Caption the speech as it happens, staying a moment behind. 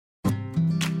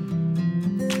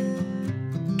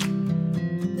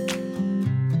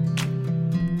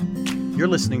You're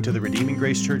listening to the Redeeming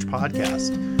Grace Church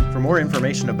podcast. For more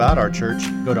information about our church,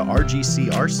 go to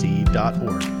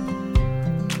rgcrc.org.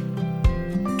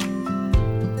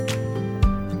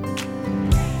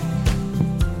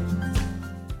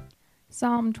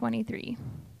 Psalm 23.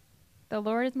 The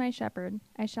Lord is my shepherd,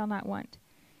 I shall not want.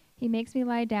 He makes me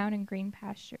lie down in green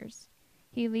pastures.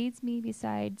 He leads me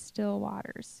beside still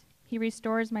waters. He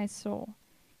restores my soul.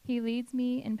 He leads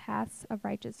me in paths of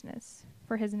righteousness,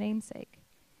 for his name's sake.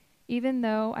 Even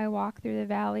though I walk through the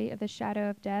valley of the shadow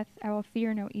of death, I will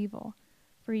fear no evil,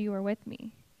 for you are with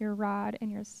me. Your rod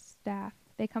and your staff,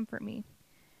 they comfort me.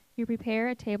 You prepare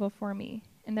a table for me.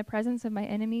 In the presence of my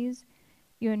enemies,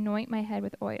 you anoint my head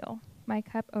with oil. My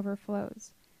cup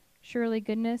overflows. Surely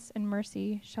goodness and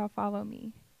mercy shall follow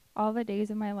me all the days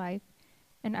of my life,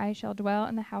 and I shall dwell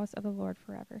in the house of the Lord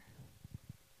forever.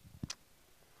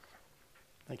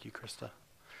 Thank you, Krista.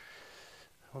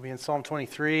 We'll be in Psalm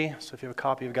 23, so if you have a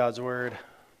copy of God's Word,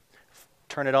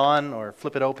 turn it on or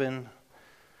flip it open,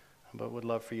 but would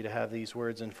love for you to have these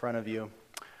words in front of you.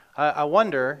 I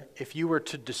wonder if you were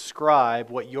to describe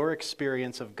what your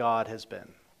experience of God has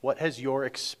been. What has your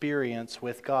experience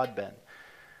with God been?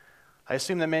 I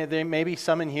assume that there may be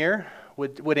some in here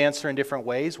would answer in different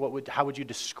ways. How would you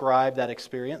describe that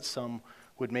experience? Some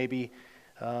would maybe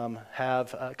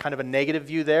have kind of a negative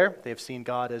view there. They've seen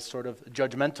God as sort of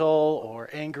judgmental or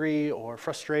angry or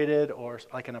frustrated or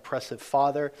like an oppressive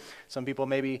father. Some people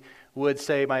maybe would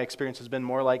say my experience has been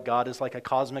more like God is like a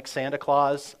cosmic Santa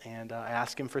Claus, and I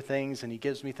ask him for things and he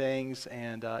gives me things,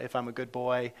 and if I'm a good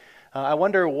boy. I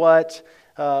wonder what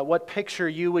picture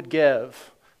you would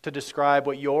give to describe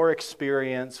what your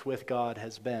experience with God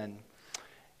has been.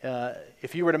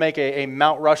 If you were to make a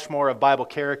Mount Rushmore of Bible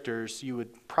characters, you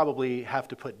would probably have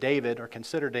to put David, or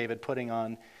consider David, putting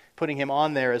him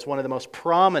on there as one of the most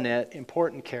prominent,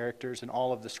 important characters in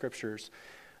all of the Scriptures.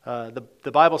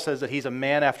 The Bible says that he's a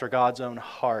man after God's own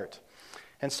heart.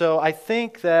 And so I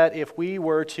think that if we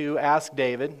were to ask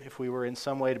David, if we were in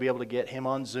some way to be able to get him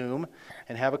on Zoom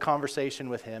and have a conversation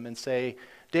with him and say,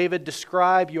 David,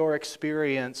 describe your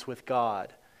experience with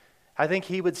God, I think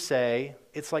he would say,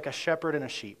 it's like a shepherd and a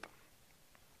sheep.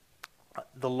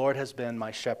 The Lord has been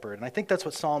my shepherd. And I think that's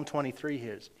what Psalm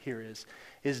 23 here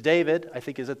is David, I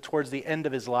think, is towards the end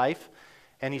of his life,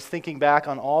 and he's thinking back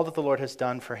on all that the Lord has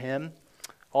done for him,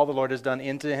 all the Lord has done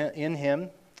in him,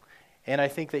 and I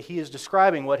think that he is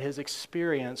describing what his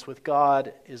experience with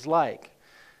God is like.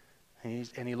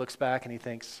 And he looks back and he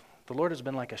thinks, the Lord has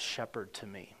been like a shepherd to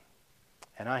me,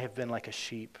 and I have been like a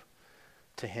sheep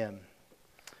to him.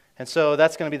 And so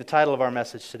that's going to be the title of our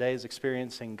message today, is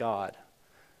Experiencing God.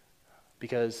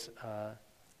 Because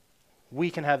we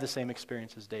can have the same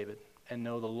experience as David and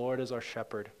know the Lord is our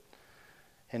shepherd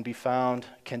and be found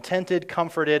contented,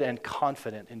 comforted, and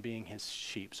confident in being his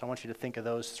sheep. So I want you to think of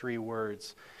those three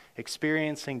words.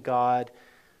 Experiencing God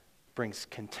brings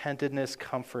contentedness,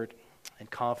 comfort,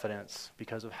 and confidence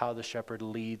because of how the shepherd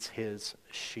leads his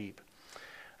sheep.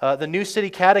 The New City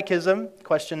Catechism,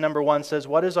 question number 1, says,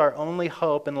 what is our only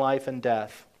hope in life and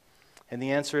death? And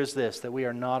the answer is this, that we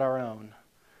are not our own,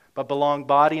 but belong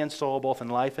body and soul, both in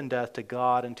life and death, to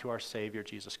God and to our Savior,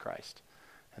 Jesus Christ.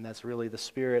 And that's really the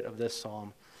spirit of this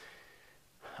psalm.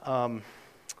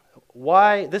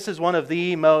 Why? This is one of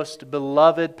the most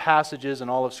beloved passages in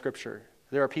all of Scripture.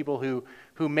 There are people who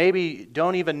maybe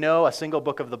don't even know a single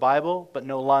book of the Bible, but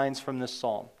know lines from this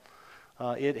psalm.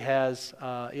 It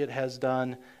has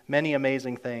done many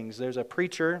amazing things. There's a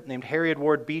preacher named Harriet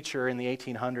Ward Beecher in the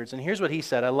 1800s, and here's what he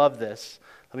said. I love this.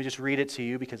 Let me just read it to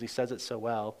you because he says it so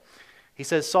well. He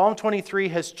says, Psalm 23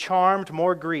 has charmed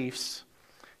more griefs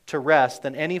to rest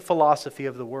than any philosophy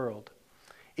of the world.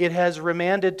 It has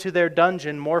remanded to their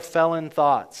dungeon more felon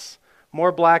thoughts,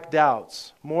 more black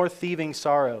doubts, more thieving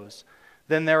sorrows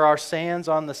than there are sands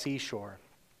on the seashore.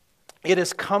 It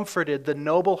has comforted the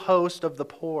noble host of the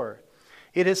poor.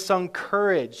 It has sung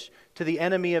courage to the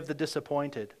enemy of the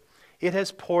disappointed. It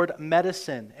has poured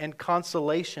medicine and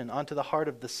consolation onto the heart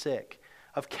of the sick,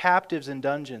 of captives in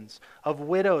dungeons, of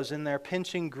widows in their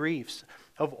pinching griefs,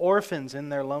 of orphans in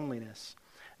their loneliness.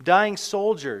 Dying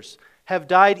soldiers have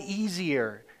died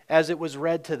easier as it was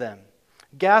read to them.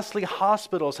 Ghastly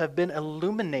hospitals have been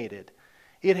illuminated.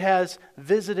 It has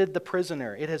visited the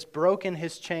prisoner. It has broken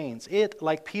his chains. It,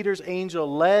 like Peter's angel,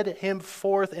 led him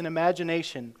forth in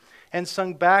imagination and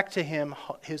sung back to him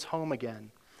his home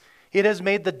again. It has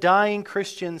made the dying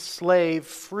Christian slave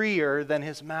freer than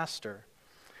his master,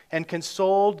 and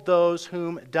consoled those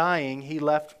whom dying he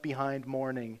left behind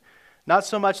mourning, not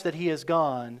so much that he is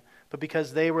gone, but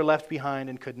because they were left behind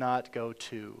and could not go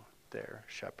to their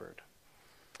shepherd.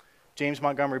 James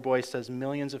Montgomery Boyce says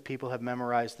millions of people have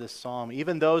memorized this psalm.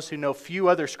 Even those who know few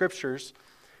other scriptures,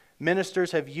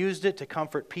 ministers have used it to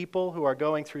comfort people who are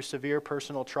going through severe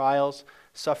personal trials,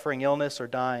 suffering illness, or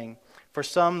dying. For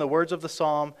some, the words of the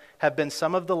psalm have been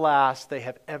some of the last they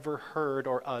have ever heard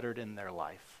or uttered in their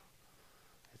life.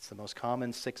 It's the most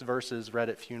common 6 verses read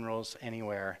at funerals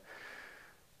anywhere.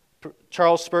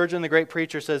 Charles Spurgeon, the great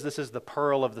preacher, says this is the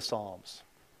pearl of the Psalms.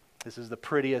 This is the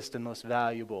prettiest and most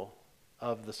valuable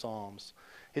of the Psalms.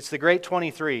 It's the great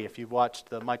 23. If you've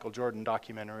watched the Michael Jordan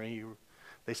documentary,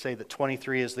 they say that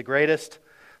 23 is the greatest.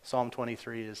 Psalm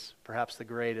 23 is perhaps the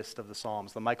greatest of the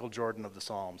Psalms, the Michael Jordan of the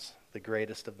Psalms, the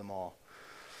greatest of them all.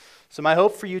 So my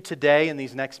hope for you today in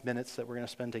these next minutes that we're going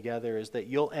to spend together is that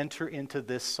you'll enter into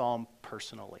this psalm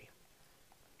personally.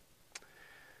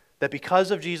 That because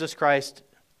of Jesus Christ,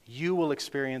 you will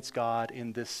experience God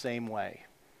in this same way.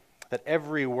 That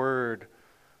every word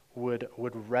would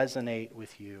resonate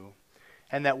with you.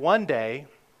 And that one day,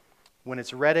 when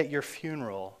it's read at your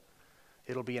funeral,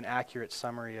 it'll be an accurate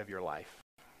summary of your life.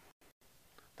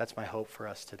 That's my hope for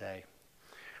us today.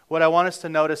 What I want us to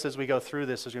notice as we go through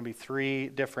this is going to be 3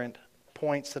 different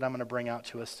points that I'm going to bring out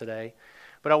to us today.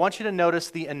 But I want you to notice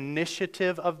the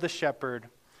initiative of the shepherd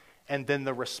and then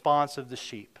the response of the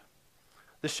sheep.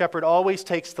 The shepherd always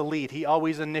takes the lead. He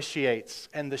always initiates,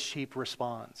 and the sheep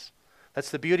responds. That's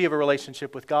the beauty of a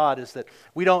relationship with God, is that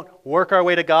we don't work our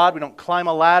way to God. We don't climb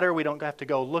a ladder. We don't have to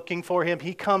go looking for Him.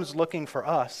 He comes looking for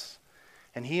us,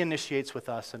 and He initiates with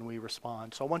us, and we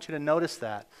respond. So I want you to notice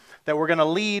that we're going to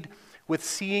lead with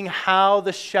seeing how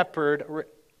the shepherd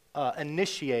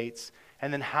initiates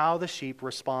and then how the sheep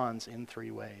responds in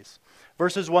 3 ways.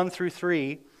 Verses 1 through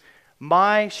 3,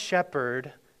 my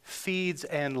shepherd feeds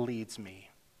and leads me.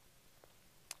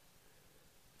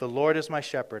 The Lord is my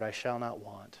shepherd, I shall not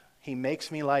want. He makes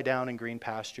me lie down in green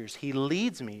pastures. He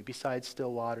leads me beside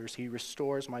still waters. He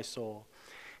restores my soul.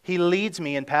 He leads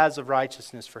me in paths of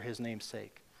righteousness for His name's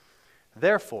sake.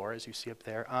 Therefore, as you see up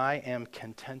there, I am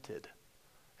contented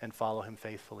and follow Him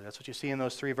faithfully. That's what you see in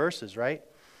those 3 verses, right?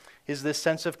 Is this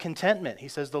sense of contentment. He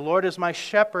says, the Lord is my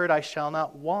shepherd, I shall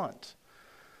not want.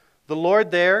 The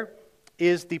Lord there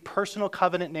is the personal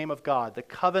covenant name of God, the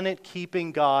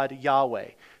covenant-keeping God, Yahweh.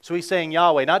 So he's saying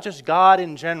Yahweh, not just God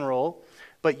in general,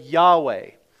 but Yahweh,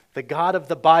 the God of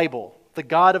the Bible, the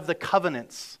God of the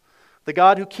covenants, the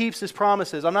God who keeps His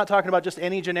promises. I'm not talking about just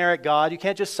any generic God. You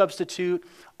can't just substitute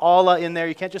Allah in there.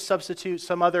 You can't just substitute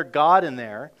some other God in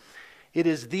there. It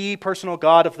is the personal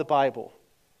God of the Bible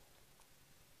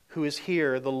who is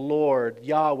here. The Lord,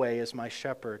 Yahweh, is my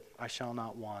shepherd. I shall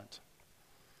not want.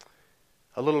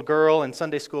 A little girl in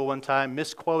Sunday school one time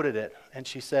misquoted it, and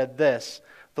she said this,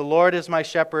 the Lord is my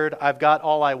shepherd, I've got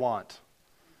all I want.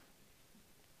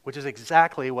 Which is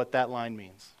exactly what that line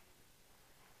means.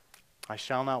 I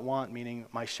shall not want, meaning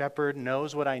my shepherd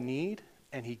knows what I need,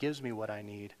 and He gives me what I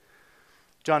need.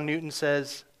 John Newton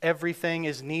says, everything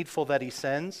is needful that He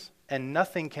sends, and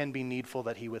nothing can be needful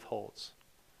that He withholds.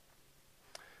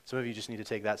 Some of you just need to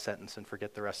take that sentence and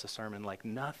forget the rest of the sermon. Like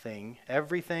nothing,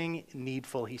 everything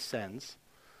needful He sends,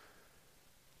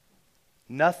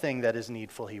 nothing that is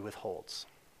needful He withholds.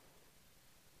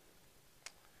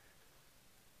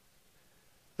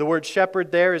 The word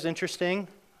shepherd there is interesting,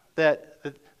 that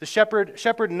the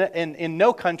shepherd in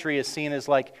no country is seen as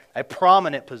like a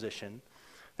prominent position.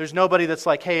 There's nobody that's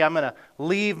like, hey, I'm going to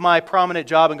leave my prominent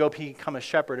job and go become a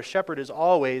shepherd. A shepherd is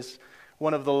always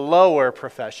one of the lower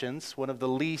professions, one of the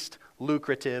least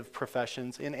lucrative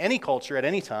professions in any culture at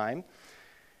any time.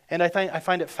 And I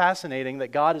find it fascinating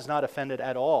that God is not offended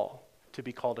at all to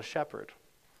be called a shepherd.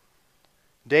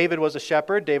 David was a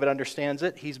shepherd. David understands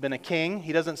it. He's been a king.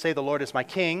 He doesn't say the Lord is my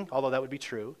king, although that would be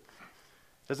true.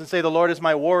 Doesn't say the Lord is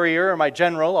my warrior or my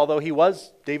general, although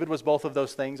David was both of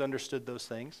those things, understood those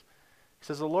things. He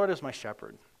says the Lord is my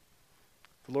shepherd.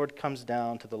 The Lord comes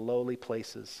down to the lowly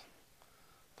places.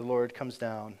 The Lord comes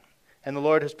down. And the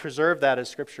Lord has preserved that as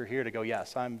scripture here to go,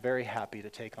 yes, I'm very happy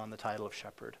to take on the title of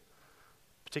shepherd,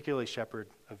 particularly shepherd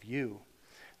of you.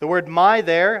 The word my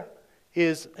there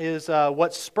is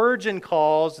what Spurgeon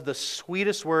calls the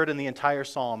sweetest word in the entire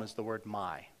psalm is the word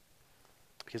my,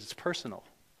 because it's personal.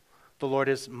 The Lord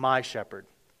is my shepherd.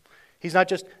 He's not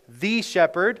just the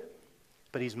shepherd,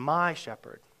 but He's my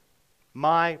shepherd.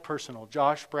 My personal,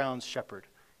 Josh Brown's shepherd.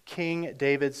 King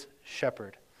David's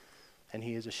shepherd. And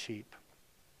he is a sheep.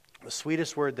 The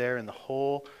sweetest word there in the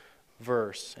whole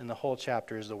verse, in the whole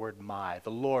chapter, is the word my.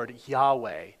 The Lord,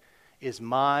 Yahweh, is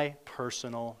my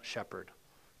personal shepherd.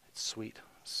 It's sweet,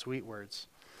 sweet words.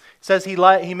 It says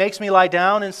he makes me lie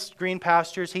down in green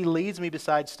pastures. He leads me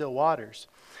beside still waters.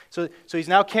 So he's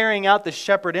now carrying out the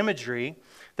shepherd imagery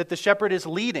that the shepherd is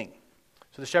leading.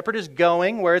 So the shepherd is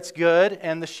going where it's good,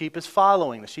 and the sheep is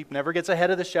following. The sheep never gets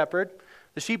ahead of the shepherd.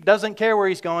 The sheep doesn't care where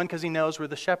he's going because he knows where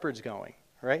the shepherd's going,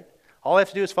 right? All I have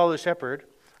to do is follow the shepherd.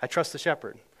 I trust the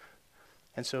shepherd.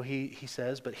 And so he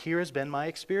says, but here has been my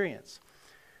experience,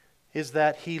 is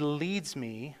that he leads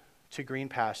me to green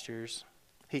pastures.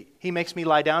 He makes me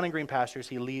lie down in green pastures.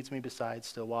 He leads me beside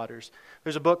still waters.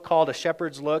 There's a book called A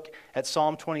Shepherd's Look at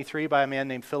Psalm 23 by a man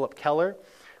named Philip Keller.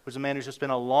 It was a man who's just been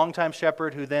a long-time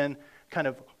shepherd who then kind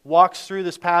of walks through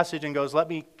this passage and goes, let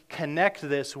me connect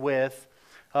this with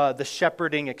the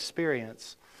shepherding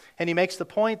experience. And he makes the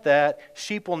point that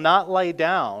sheep will not lay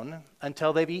down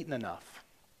until they've eaten enough.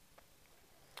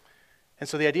 And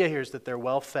so the idea here is that they're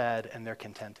well fed and they're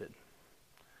contented.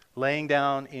 Laying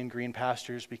down in green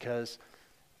pastures because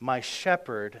my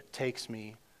shepherd takes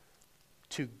me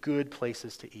to good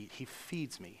places to eat. He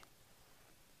feeds me.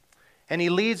 And he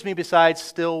leads me beside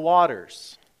still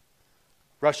waters.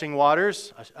 Rushing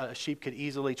waters, a sheep could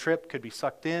easily trip, could be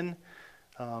sucked in.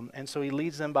 And so he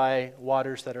leads them by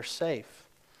waters that are safe.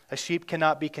 A sheep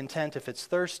cannot be content if it's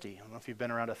thirsty. I don't know if you've been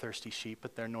around a thirsty sheep,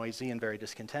 but they're noisy and very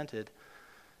discontented.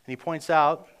 And he points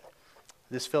out,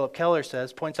 this Philip Keller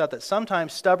says, points out that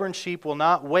sometimes stubborn sheep will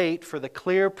not wait for the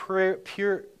clear,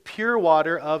 pure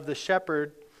water of the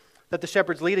shepherd that the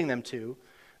shepherd's leading them to.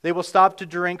 They will stop to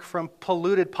drink from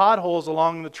polluted potholes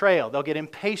along the trail. They'll get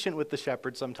impatient with the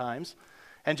shepherd sometimes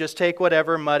and just take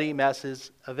whatever muddy mess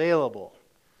is available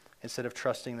instead of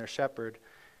trusting their shepherd.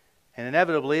 And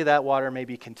inevitably, that water may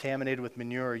be contaminated with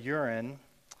manure or urine,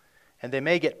 and they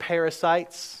may get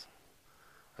parasites,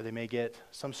 or they may get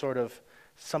some sort of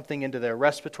something into their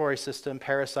respiratory system,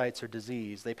 parasites or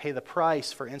disease. They pay the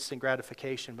price for instant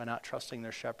gratification by not trusting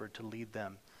their shepherd to lead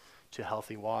them to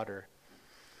healthy water.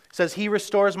 It says, he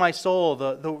restores my soul.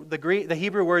 The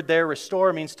Hebrew word there,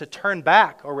 restore, means to turn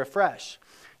back or refresh.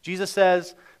 Jesus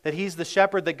says that he's the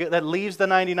shepherd that leaves the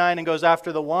 99 and goes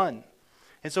after the one.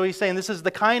 And so he's saying this is the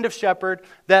kind of shepherd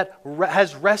that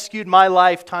has rescued my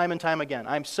life time and time again.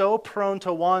 I'm so prone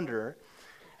to wander,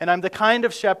 and I'm the kind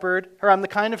of shepherd, or I'm the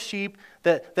kind of sheep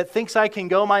that thinks I can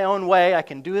go my own way, I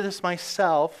can do this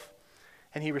myself,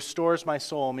 and he restores my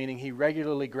soul, meaning he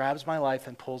regularly grabs my life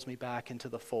and pulls me back into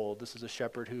the fold. This is a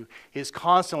shepherd who is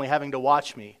constantly having to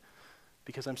watch me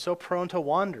because I'm so prone to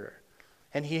wander.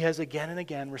 And he has again and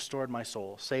again restored my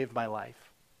soul, saved my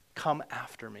life. Come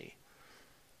after me.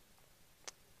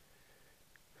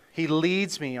 He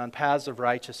leads me on paths of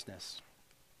righteousness.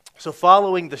 So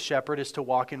following the shepherd is to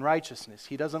walk in righteousness.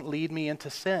 He doesn't lead me into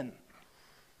sin.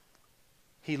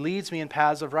 He leads me in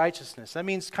paths of righteousness. That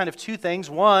means kind of two things.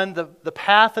 One, the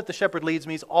path that the shepherd leads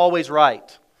me is always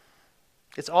right.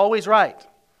 It's always right.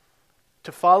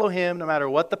 To follow him, no matter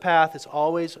what the path, is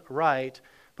always right.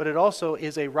 But it also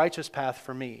is a righteous path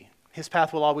for me. His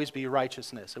path will always be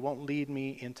righteousness. It won't lead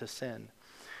me into sin.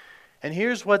 And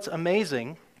here's what's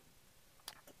amazing.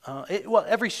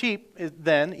 Every sheep,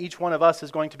 then, each one of us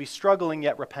is going to be struggling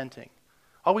yet repenting.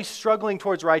 Always struggling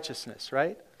towards righteousness,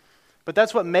 right? But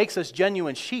that's what makes us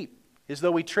genuine sheep, is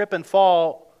though we trip and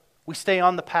fall, we stay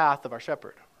on the path of our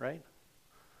shepherd, right?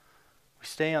 We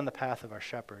stay on the path of our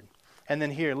shepherd. And then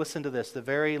here, listen to this, the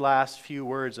very last few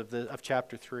words of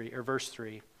chapter 3, or verse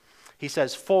 3. He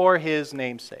says, for his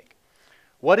name's sake.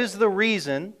 What is the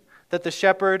reason that the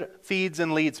shepherd feeds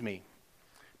and leads me?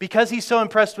 Because he's so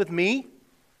impressed with me?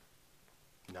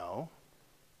 No.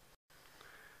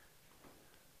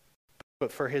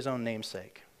 But for his own name's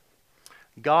sake.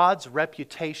 God's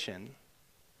reputation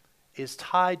is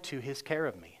tied to his care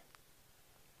of me.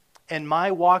 And my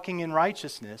walking in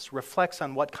righteousness reflects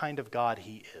on what kind of God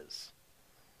he is.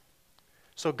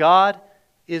 So God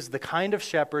is the kind of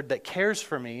shepherd that cares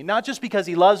for me, not just because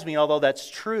he loves me, although that's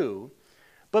true,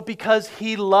 but because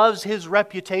he loves his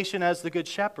reputation as the good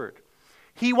shepherd.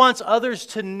 He wants others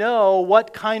to know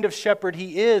what kind of shepherd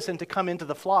he is and to come into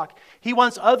the flock. He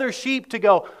wants other sheep to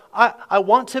go, I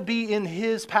want to be in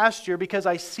his pasture because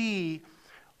I see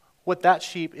what that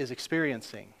sheep is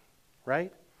experiencing,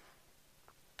 right?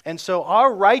 And so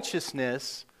our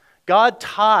righteousness, God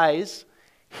ties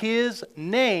his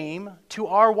name to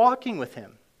our walking with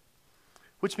him.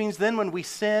 Which means then when we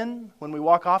sin, when we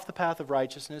walk off the path of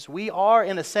righteousness, we are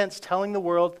in a sense telling the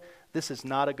world this is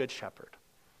not a good shepherd.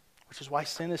 Which is why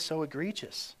sin is so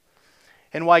egregious.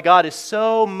 And why God is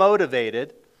so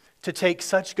motivated to take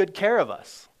such good care of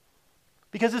us.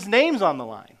 Because his name's on the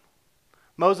line.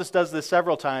 Moses does this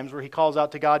several times where he calls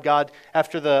out to God. God,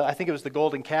 after I think it was the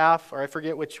golden calf, or I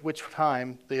forget which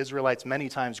time, the Israelites many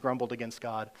times grumbled against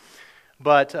God.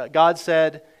 But God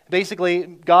said, basically,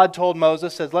 God told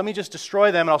Moses, says, let me just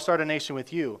destroy them and I'll start a nation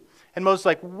with you. And Moses is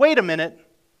like, wait a minute.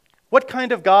 What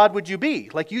kind of God would you be?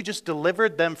 Like you just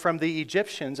delivered them from the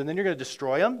Egyptians and then you're going to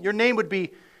destroy them? Your name would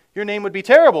be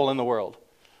terrible in the world.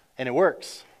 And it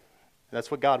works. That's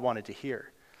what God wanted to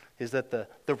hear, is that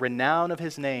the renown of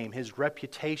his name, his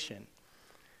reputation,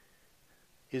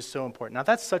 is so important. Now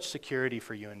that's such security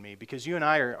for you and me, because you and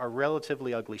I are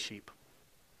relatively ugly sheep.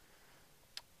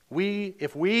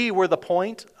 If we were the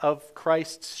point of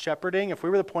Christ's shepherding, if we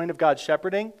were the point of God's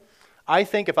shepherding, I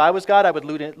think if I was God, I would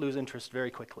lose interest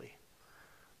very quickly.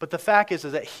 But the fact is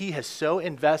that he has so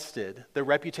invested the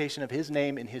reputation of his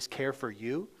name in his care for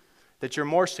you that you're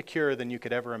more secure than you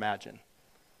could ever imagine.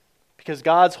 Because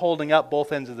God's holding up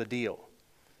both ends of the deal.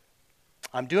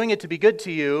 I'm doing it to be good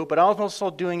to you, but I'm also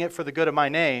doing it for the good of my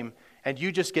name, and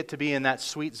you just get to be in that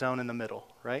sweet zone in the middle,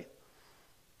 right?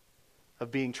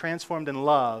 Of being transformed and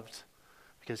loved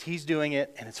because he's doing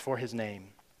it and it's for his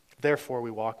name. Therefore,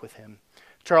 we walk with him.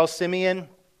 Charles Simeon,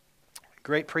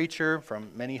 great preacher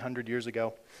from many hundred years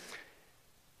ago,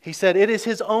 he said, "It is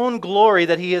his own glory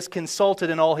that he has consulted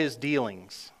in all his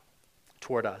dealings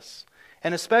toward us,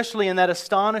 and especially in that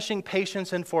astonishing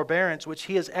patience and forbearance which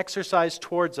he has exercised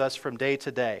towards us from day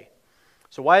to day."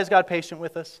 So why is God patient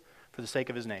with us? For the sake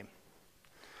of his name.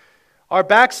 Our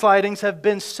backslidings have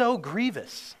been so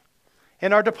grievous,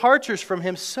 and our departures from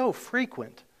him so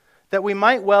frequent, that we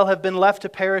might well have been left to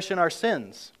perish in our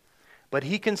sins. But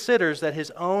he considers that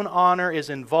his own honor is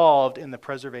involved in the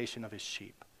preservation of his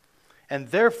sheep. And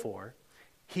therefore,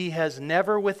 he has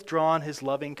never withdrawn his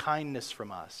loving kindness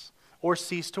from us, or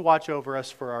ceased to watch over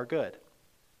us for our good.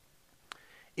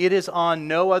 It is on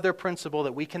no other principle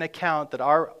that we can account that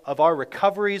of our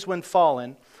recoveries when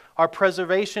fallen, our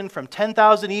preservation from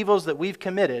 10,000 evils that we've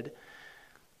committed,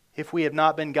 if we have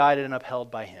not been guided and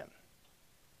upheld by him.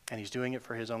 And he's doing it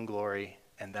for his own glory,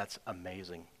 and that's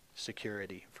amazing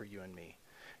security for you and me.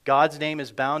 God's name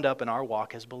is bound up in our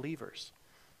walk as believers.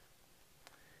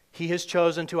 He has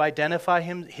chosen to identify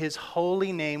his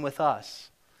holy name with us.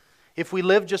 If we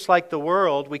live just like the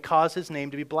world, we cause his name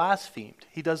to be blasphemed.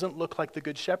 He doesn't look like the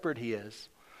good shepherd he is.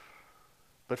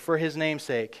 But for his name's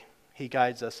sake, he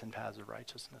guides us in paths of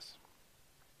righteousness.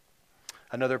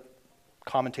 Another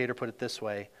commentator put it this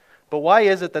way: "But why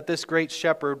is it that this great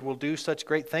shepherd will do such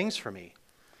great things for me?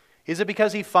 Is it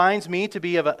because he finds me to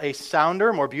be of a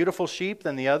sounder, more beautiful sheep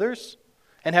than the others,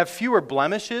 and have fewer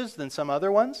blemishes than some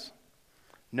other ones?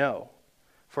 No,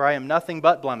 for I am nothing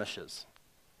but blemishes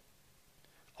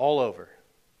all over.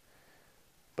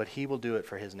 But he will do it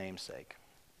for his name's sake.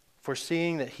 For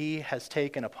seeing that he has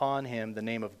taken upon him the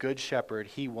name of Good Shepherd,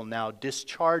 he will now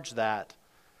discharge that,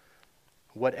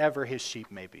 whatever his sheep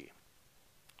may be."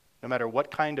 No matter what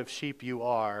kind of sheep you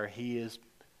are, he is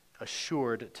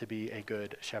assured to be a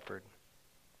good shepherd.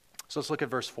 So let's look at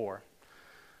verse 4.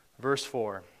 Verse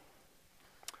 4.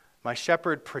 "My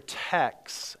shepherd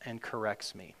protects and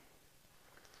corrects me."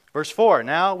 Verse 4.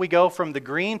 Now we go from the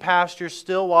green pastures,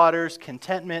 still waters,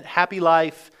 contentment, happy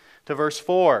life, to verse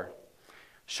 4.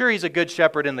 Sure, he's a good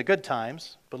shepherd in the good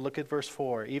times, but look at verse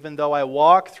 4. "Even though I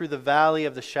walk through the valley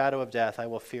of the shadow of death, I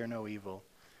will fear no evil,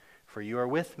 for you are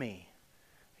with me.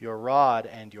 Your rod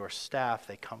and your staff,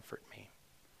 they comfort me."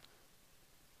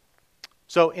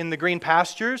 So in the green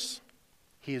pastures,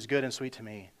 he is good and sweet to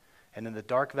me. And in the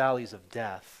dark valleys of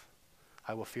death,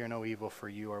 I will fear no evil, for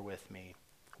you are with me.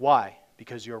 Why?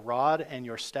 Because your rod and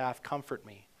your staff comfort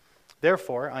me.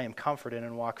 Therefore, I am comforted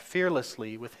and walk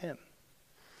fearlessly with him.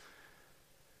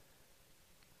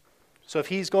 So if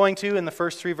he's going to, in the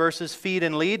first 3 verses, feed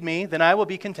and lead me, then I will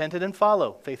be contented and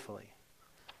follow faithfully.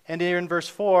 And here in verse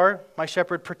 4, "My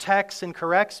shepherd protects and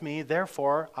corrects me,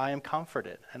 therefore I am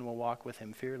comforted and will walk with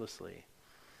him fearlessly."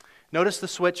 Notice the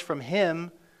switch from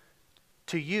him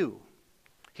to you.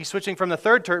 He's switching from the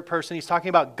third person. He's talking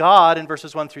about God in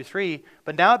verses 1 through 3,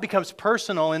 but now it becomes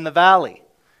personal in the valley,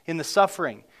 in the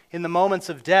suffering, in the moments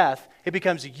of death. It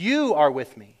becomes, you are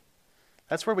with me.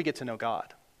 That's where we get to know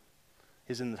God,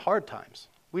 is in the hard times.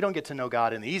 We don't get to know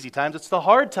God in the easy times. It's the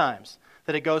hard times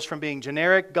that it goes from being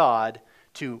generic God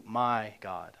to my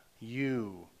God.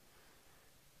 You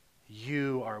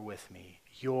are with me.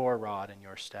 Your rod and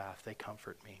your staff, they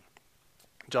comfort me.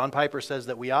 John Piper says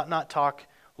that we ought not talk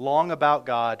long about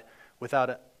God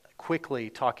without quickly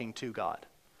talking to God.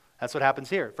 That's what happens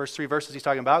here. First 3 verses he's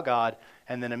talking about God,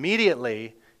 and then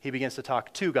immediately he begins to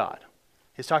talk to God.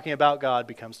 His talking about God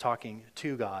becomes talking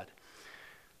to God.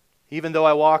 Even though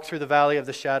I walk through the valley of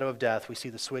the shadow of death, we see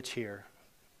the switch here.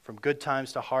 From good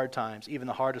times to hard times, even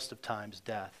the hardest of times,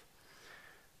 death.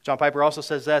 John Piper also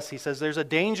says this. He says, "There's a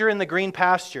danger in the green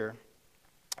pasture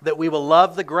that we will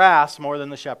love the grass more than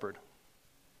the shepherd.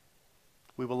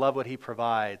 We will love what he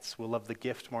provides. We'll love the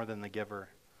gift more than the giver."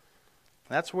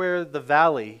 And that's where the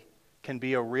valley can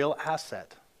be a real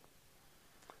asset.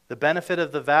 The benefit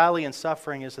of the valley and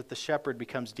suffering is that the shepherd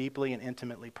becomes deeply and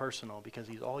intimately personal because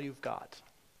he's all you've got.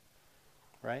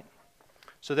 Right?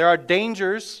 So there are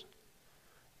dangers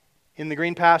in the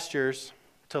green pastures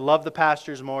to love the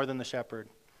pastures more than the shepherd.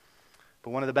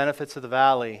 But one of the benefits of the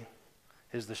valley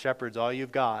is the shepherd's all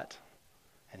you've got,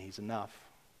 and he's enough.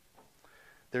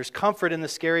 There's comfort in the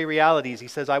scary realities. He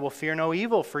says, I will fear no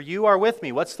evil, for you are with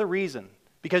me. What's the reason?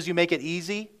 Because you make it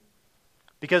easy?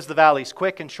 Because the valley's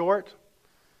quick and short?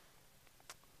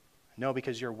 No,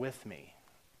 because you're with me.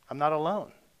 I'm not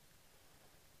alone.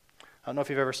 I don't know if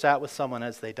you've ever sat with someone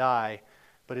as they die,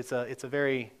 but it's a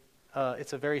very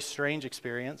strange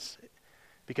experience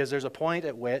because there's a point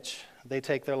at which they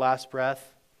take their last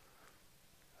breath,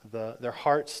 their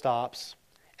heart stops,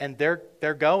 and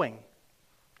they're going.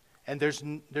 And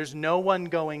there's no one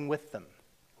going with them,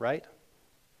 right?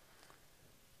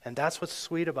 And that's what's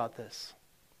sweet about this,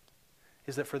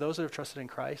 is that for those that have trusted in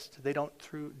Christ, they don't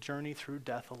journey through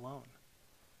death alone.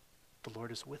 The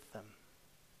Lord is with them.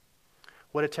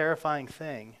 What a terrifying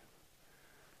thing.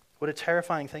 What a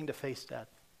terrifying thing to face death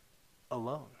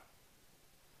alone.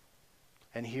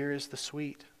 And here is the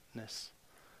sweetness,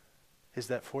 is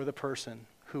that for the person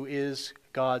who is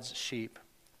God's sheep,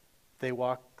 they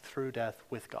walk through death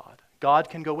with God. God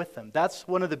can go with them. That's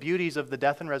one of the beauties of the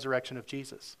death and resurrection of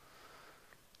Jesus,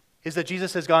 is that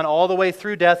Jesus has gone all the way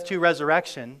through death to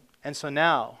resurrection. And so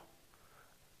now,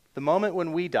 the moment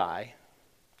when we die,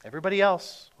 everybody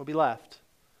else will be left.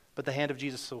 But the hand of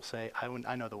Jesus will say,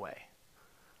 I know the way.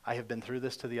 I have been through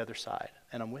this to the other side,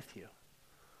 and I'm with you.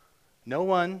 No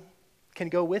one can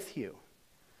go with you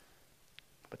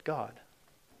but God.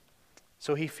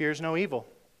 So he fears no evil.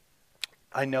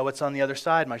 I know it's on the other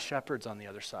side. My shepherd's on the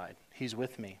other side. He's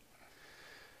with me.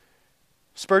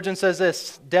 Spurgeon says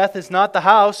this, death is not the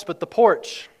house, but the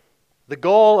porch. The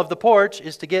goal of the porch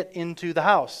is to get into the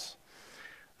house.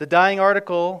 The dying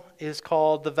article is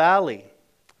called the valley.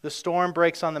 The storm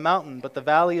breaks on the mountain, but the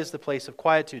valley is the place of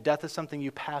quietude. Death is something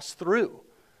you pass through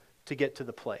to get to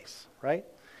the place, right?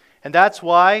 And that's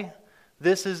why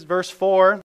this is verse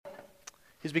 4,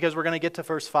 is because we're going to get to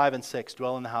verse 5 and 6,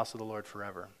 dwell in the house of the Lord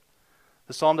forever.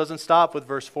 The psalm doesn't stop with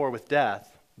verse 4 with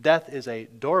death. Death is a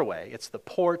doorway. It's the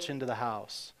porch into the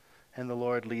house, and the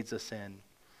Lord leads us in.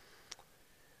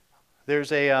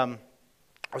 There's a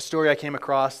story I came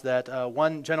across that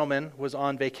one gentleman was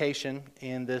on vacation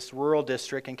in this rural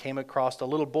district and came across a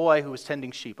little boy who was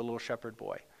tending sheep, a little shepherd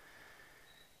boy.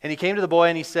 And he came to the boy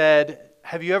and he said,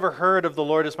 have you ever heard of the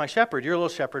Lord as my shepherd? You're a little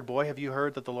shepherd boy. Have you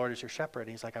heard that the Lord is your shepherd? And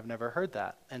he's like, I've never heard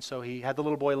that. And so he had the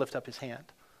little boy lift up his hand.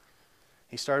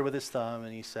 He started with his thumb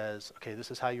and he says, okay, this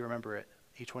is how you remember it.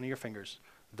 Each one of your fingers.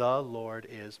 The Lord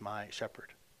is my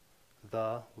shepherd.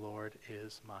 The Lord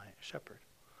is my shepherd.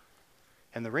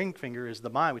 And the ring finger is the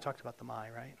my. We talked about the my,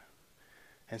 right?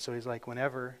 And so he's like,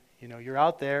 whenever you're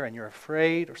out there and you're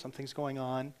afraid or something's going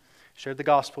on, shared the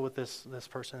gospel with this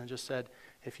person and just said,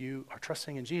 if you are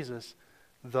trusting in Jesus,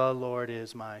 the Lord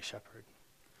is my shepherd.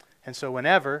 And so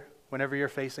whenever you're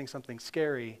facing something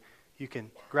scary, you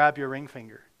can grab your ring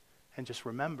finger and just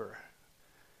remember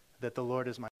that the Lord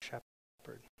is my shepherd.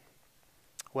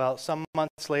 Well, some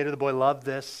months later, the boy loved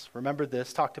this, remembered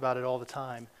this, talked about it all the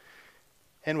time,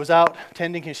 and was out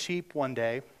tending his sheep one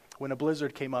day when a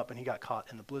blizzard came up and he got caught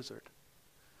in the blizzard.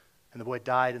 And the boy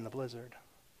died in the blizzard.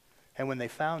 And when they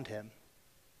found him,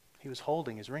 he was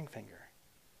holding his ring finger.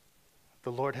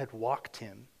 The Lord had walked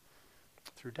him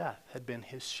through death, had been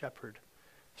his shepherd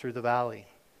through the valley.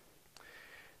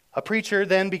 A preacher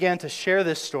then began to share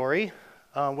this story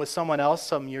with someone else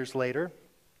some years later.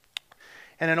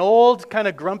 And an old, kind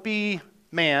of grumpy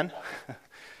man,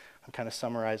 I'm kind of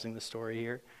summarizing the story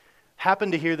here,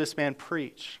 happened to hear this man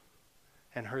preach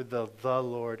and heard the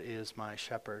Lord is my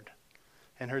shepherd,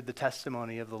 and heard the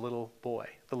testimony of the little boy,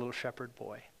 the little shepherd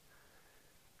boy.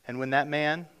 And when that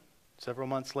man, several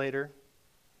months later,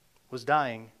 was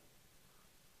dying,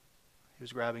 he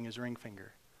was grabbing his ring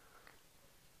finger.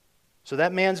 So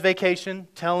that man's vacation,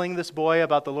 telling this boy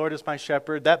about the Lord is my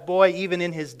shepherd, that boy, even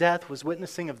in his death, was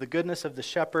witnessing of the goodness of the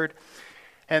shepherd.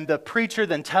 And the preacher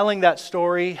then telling that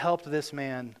story helped this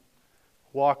man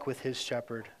walk with his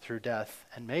shepherd through death.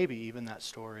 And maybe even that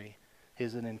story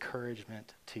is an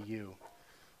encouragement to you.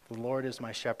 The Lord is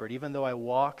my shepherd. Even though I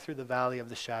walk through the valley of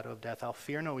the shadow of death, I'll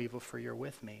fear no evil, for you're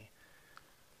with me.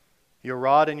 Your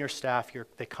rod and your staff,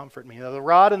 they comfort me. Now, the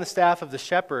rod and the staff of the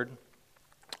shepherd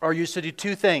are used to do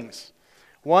two things.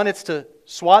 One, it's to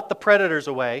swat the predators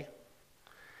away.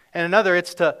 And another,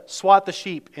 it's to swat the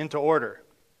sheep into order.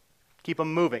 Keep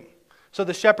them moving. So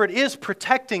the shepherd is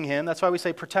protecting him. That's why we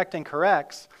say protecting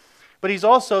corrects. But he's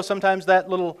also sometimes that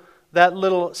little that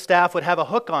little staff would have a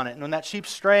hook on it. And when that sheep's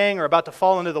straying or about to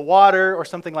fall into the water or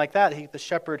something like that, the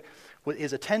shepherd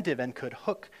is attentive and could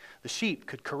hook the sheep,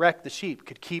 could correct the sheep,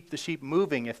 could keep the sheep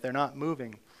moving if they're not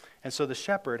moving. And so the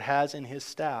shepherd has in his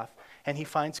staff, and he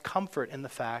finds comfort in the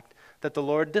fact that the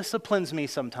Lord disciplines me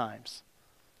sometimes.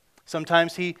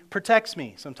 Sometimes he protects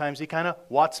me. Sometimes he kind of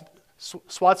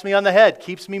swats me on the head,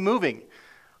 keeps me moving,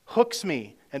 hooks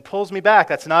me, and pulls me back.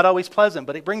 That's not always pleasant,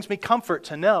 but it brings me comfort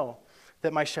to know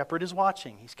that my shepherd is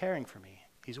watching. He's caring for me.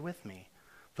 He's with me.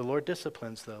 The Lord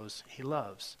disciplines those he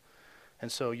loves.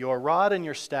 And so your rod and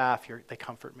your staff, they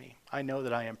comfort me. I know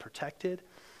that I am protected,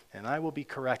 and I will be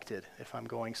corrected if I'm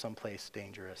going someplace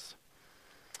dangerous.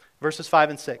 Verses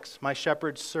 5 and 6. My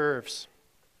shepherd serves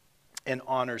and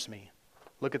honors me.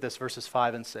 Look at this, verses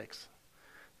 5 and 6.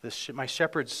 My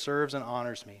shepherd serves and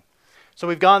honors me. So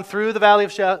we've gone through the valley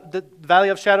of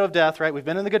shadow of death, right? We've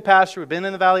been in the good pasture. We've been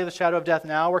in the valley of the shadow of death.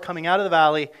 Now we're coming out of the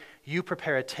valley. You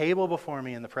prepare a table before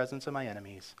me in the presence of my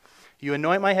enemies. You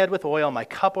anoint my head with oil. My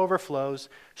cup overflows.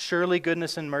 Surely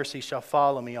goodness and mercy shall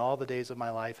follow me all the days of my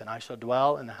life, and I shall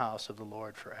dwell in the house of the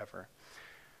Lord forever.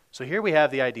 So here we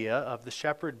have the idea of the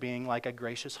shepherd being like a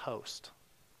gracious host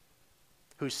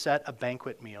who set a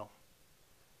banquet meal,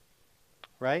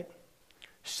 right?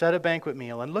 Set a banquet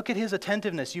meal. And look at his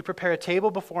attentiveness. You prepare a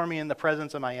table before me in the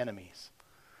presence of my enemies.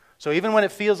 So even when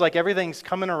it feels like everything's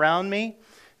coming around me,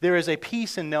 there is a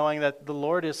peace in knowing that the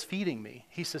Lord is feeding me.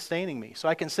 He's sustaining me. So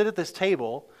I can sit at this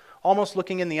table, almost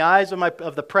looking in the eyes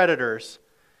of the predators,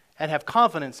 and have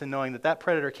confidence in knowing that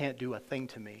predator can't do a thing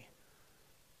to me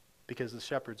because the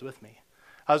shepherd's with me.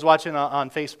 I was watching on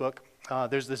Facebook,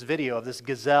 there's this video of this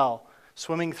gazelle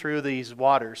swimming through these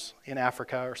waters in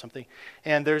Africa or something,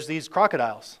 and there's these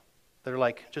crocodiles that are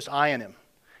like just eyeing him,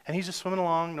 and he's just swimming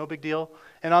along, no big deal.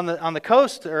 And on the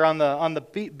coast or on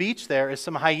the beach there is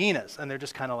some hyenas, and they're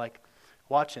just kind of like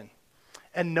watching,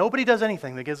 and nobody does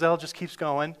anything. The gazelle just keeps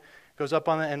going, goes up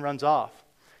on it, and runs off.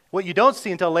 What you don't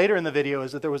see until later in the video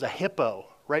is that there was a hippo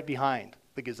right behind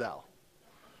the gazelle.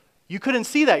 You couldn't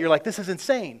see that. You're like, this is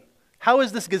insane. How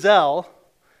is this gazelle?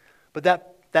 But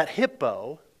that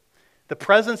hippo, the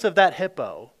presence of that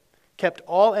hippo kept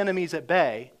all enemies at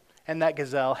bay, and that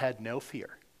gazelle had no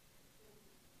fear.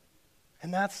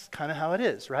 And that's kind of how it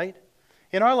is, right?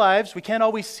 In our lives, we can't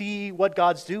always see what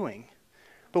God's doing,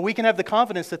 but we can have the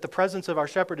confidence that the presence of our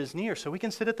shepherd is near, so we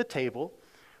can sit at the table,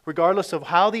 regardless of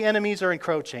how the enemies are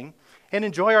encroaching, and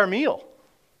enjoy our meal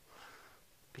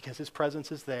because his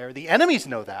presence is there. The enemies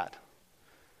know that.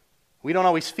 We don't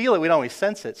always feel it. We don't always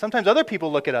sense it. Sometimes other people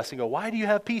look at us and go, why do you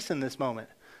have peace in this moment?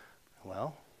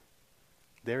 Well,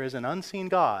 there is an unseen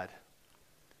God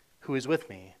who is with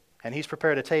me, and he's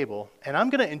prepared a table, and I'm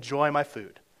going to enjoy my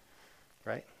food,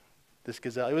 right? This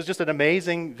gazelle. It was just an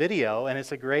amazing video, and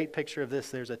it's a great picture of this.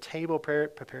 There's a table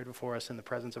prepared before us in the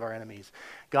presence of our enemies.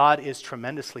 God is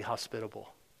tremendously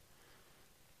hospitable.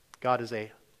 God is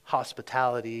a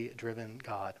hospitality-driven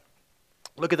God.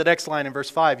 Look at the next line in verse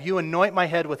 5. You anoint my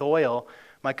head with oil,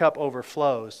 my cup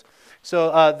overflows.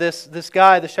 So this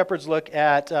guy, the shepherds, look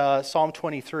at Psalm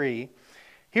 23.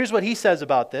 Here's what he says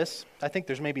about this. I think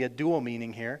there's maybe a dual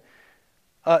meaning here.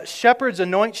 Shepherds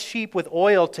anoint sheep with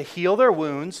oil to heal their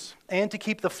wounds and to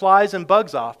keep the flies and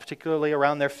bugs off, particularly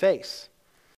around their face.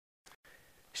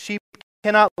 Sheep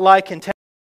cannot lie contentedly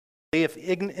if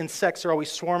insects are always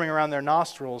swarming around their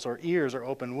nostrils or ears or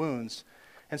open wounds.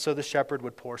 And so the shepherd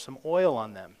would pour some oil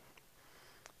on them.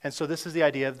 And so this is the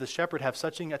idea of the shepherd have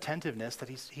such an attentiveness that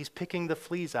he's picking the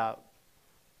fleas out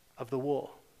of the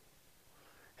wool.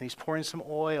 And he's pouring some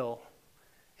oil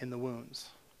in the wounds.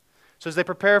 So as they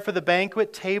prepare for the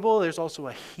banquet table, there's also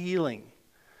a healing.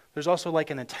 There's also like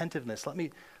an attentiveness. Let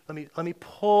me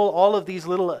pull all of these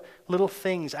little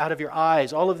things out of your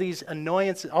eyes, all of these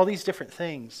annoyances, all these different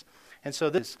things. And so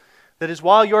that is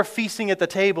while you're feasting at the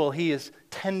table, he is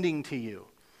tending to you.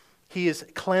 He is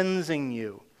cleansing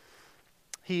you.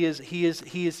 He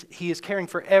is caring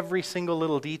for every single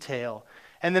little detail.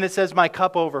 And then it says, my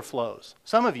cup overflows.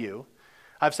 Some of you,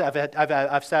 I've sat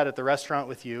at the restaurant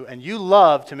with you, and you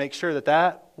love to make sure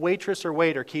that waitress or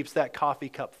waiter keeps that coffee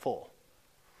cup full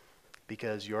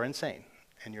because you're insane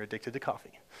and you're addicted to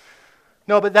coffee.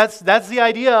 No, but that's the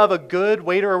idea of a good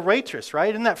waiter or waitress,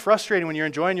 right? Isn't that frustrating when you're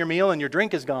enjoying your meal and your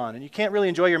drink is gone and you can't really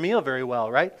enjoy your meal very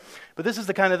well, right? But this is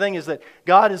the kind of thing is that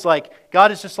God is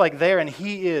just like there, and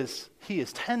He is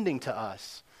tending to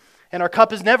us. And our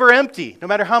cup is never empty. No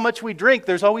matter how much we drink,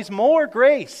 there's always more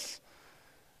grace.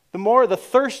 The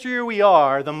thirstier we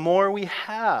are, the more we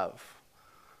have.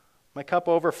 My cup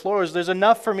overflows. There's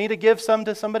enough for me to give some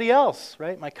to somebody else,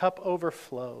 right? My cup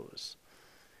overflows.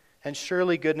 and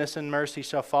surely goodness and mercy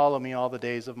shall follow me all the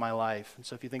days of my life. And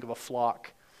so if you think of a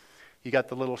flock, you got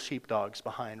the little sheepdogs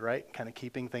behind, right? Kind of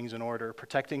keeping things in order,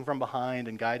 protecting from behind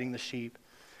and guiding the sheep.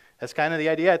 That's kind of the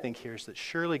idea, I think, here, is that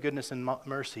surely goodness and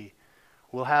mercy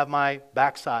will have my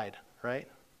backside, right?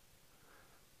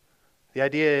 The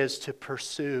idea is to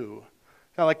pursue.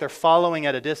 Not like they're following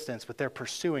at a distance, but they're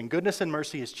pursuing. Goodness and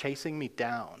mercy is chasing me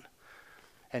down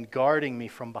and guarding me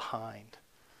from behind.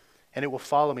 And it will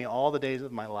follow me all the days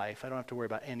of my life. I don't have to worry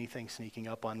about anything sneaking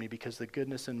up on me because the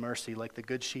goodness and mercy, like the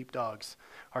good sheepdogs,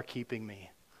 are keeping me,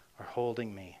 are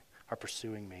holding me, are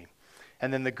pursuing me.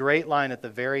 And then the great line at the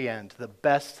very end, the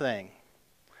best thing,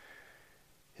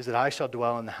 is that I shall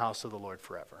dwell in the house of the Lord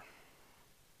forever.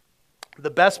 The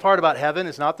best part about heaven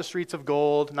is not the streets of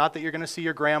gold, not that you're going to see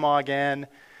your grandma again,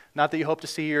 not that you hope to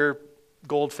see your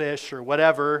goldfish or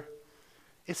whatever.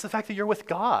 It's the fact that you're with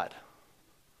God.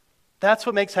 That's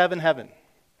what makes heaven heaven.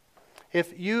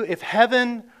 If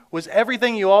heaven was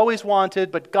everything you always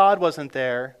wanted, but God wasn't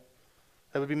there,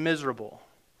 that would be miserable.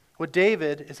 What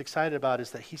David is excited about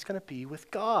is that he's going to be with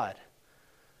God.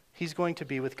 He's going to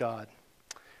be with God.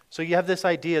 So you have this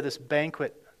idea, this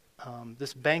banquet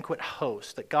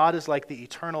host, that God is like the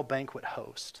eternal banquet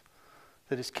host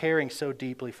that is caring so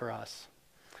deeply for us.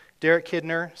 Derek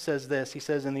Kidner says this. He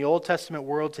says, in the Old Testament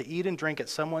world, to eat and drink at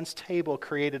someone's table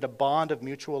created a bond of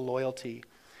mutual loyalty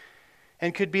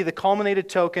and could be the culminated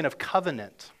token of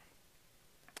covenant.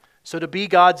 So to be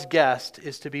God's guest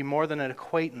is to be more than an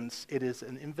acquaintance. It is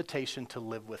an invitation to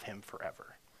live with him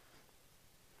forever.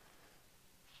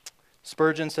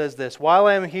 Spurgeon says this, while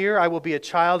I am here, I will be a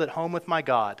child at home with my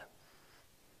God.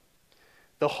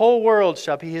 The whole world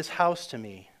shall be his house to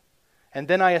me. And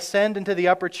then I ascend into the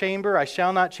upper chamber. I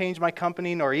shall not change my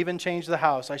company, nor even change the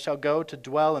house. I shall go to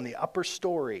dwell in the upper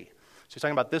story. So he's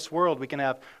talking about this world. We can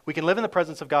live in the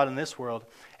presence of God in this world.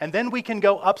 And then we can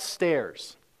go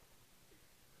upstairs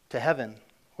to heaven,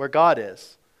 where God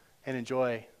is, and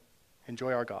enjoy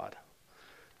our God.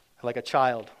 Like a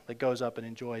child that goes up and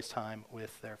enjoys time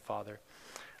with their father.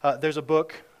 There's a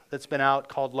book that's been out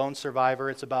called Lone Survivor.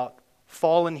 It's about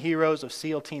fallen heroes of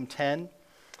SEAL Team 10.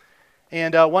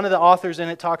 And one of the authors in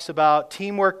it talks about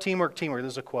teamwork, teamwork, teamwork.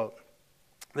 This is a quote.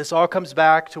 This all comes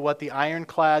back to what the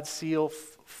ironclad SEAL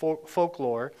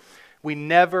folklore. We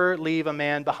never leave a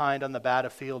man behind on the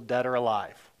battlefield, dead or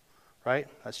alive. Right?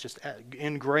 That's just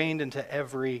ingrained into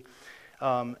every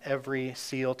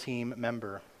SEAL team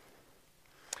member.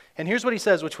 And here's what he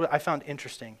says, which I found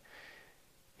interesting.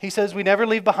 He says, we never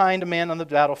leave behind a man on the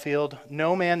battlefield.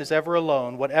 No man is ever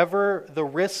alone. Whatever the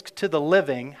risk to the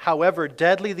living, however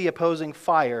deadly the opposing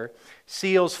fire,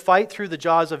 SEALs fight through the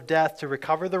jaws of death to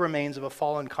recover the remains of a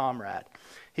fallen comrade.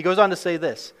 He goes on to say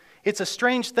this, it's a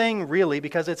strange thing, really,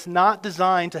 because it's not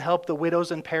designed to help the widows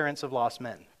and parents of lost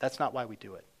men. That's not why we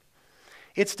do it.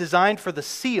 It's designed for the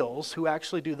SEALs who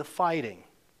actually do the fighting.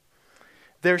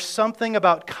 There's something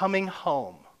about coming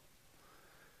home.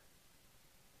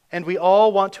 And we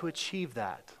all want to achieve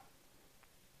that.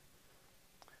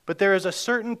 But there is a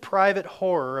certain private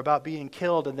horror about being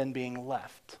killed and then being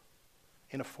left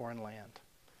in a foreign land.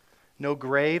 No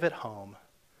grave at home,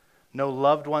 no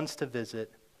loved ones to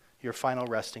visit, your final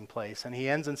resting place. And he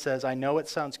ends and says, I know it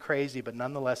sounds crazy, but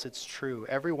nonetheless it's true.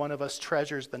 Every one of us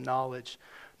treasures the knowledge.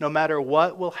 No matter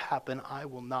what will happen, I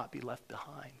will not be left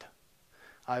behind.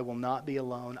 I will not be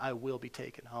alone. I will be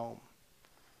taken home.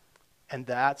 And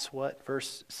that's what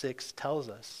verse 6 tells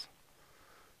us.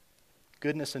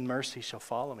 Goodness and mercy shall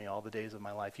follow me all the days of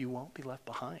my life. You won't be left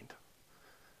behind.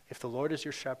 If the Lord is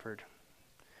your shepherd,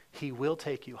 he will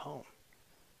take you home.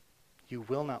 You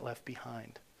will not left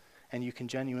behind. And you can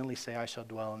genuinely say, I shall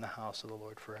dwell in the house of the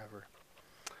Lord forever.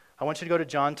 I want you to go to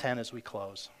John 10 as we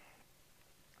close.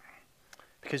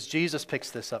 Because Jesus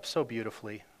picks this up so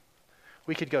beautifully.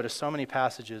 We could go to so many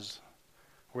passages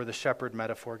where the shepherd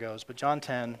metaphor goes, but John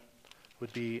 10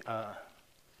 would be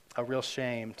a real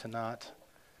shame to not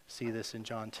see this in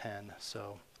John 10.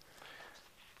 So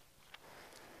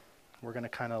we're going to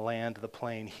kind of land the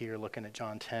plane here looking at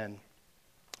John 10.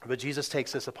 But Jesus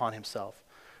takes this upon himself.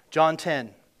 John 10,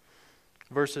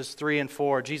 verses 3 and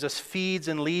 4. Jesus feeds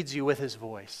and leads you with his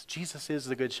voice. Jesus is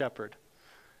the good shepherd.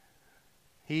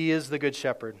 He is the good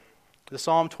shepherd. The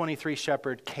Psalm 23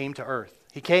 shepherd came to earth.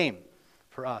 He came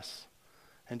for us.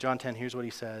 In John 10, here's what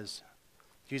he says.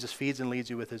 Jesus feeds and leads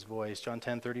you with his voice. John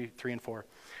 10, 33 and 4.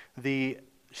 The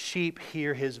sheep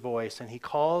hear his voice, and he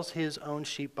calls his own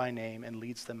sheep by name and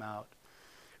leads them out.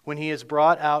 When he has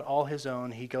brought out all his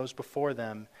own, he goes before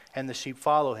them, and the sheep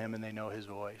follow him, and they know his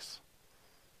voice.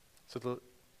 So the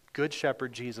good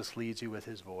shepherd, Jesus, leads you with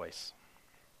his voice.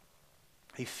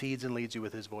 He feeds and leads you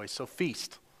with his voice. So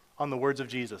feast on the words of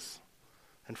Jesus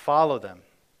and follow them.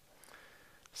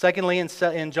 Secondly,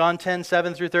 in John 10,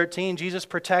 7 through 13, Jesus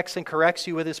protects and corrects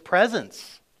you with his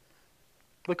presence.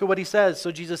 Look at what he says.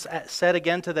 So Jesus said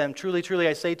again to them, "Truly, truly,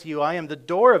 I say to you, I am the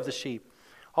door of the sheep.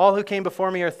 All who came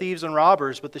before me are thieves and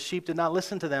robbers, but the sheep did not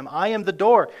listen to them. I am the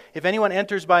door. If anyone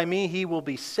enters by me, he will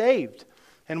be saved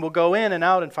and will go in and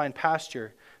out and find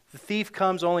pasture. The thief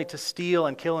comes only to steal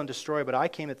and kill and destroy, but I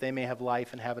came that they may have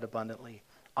life and have it abundantly.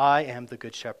 I am the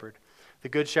good shepherd. The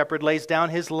good shepherd lays down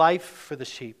his life for the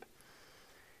sheep.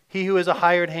 He who is a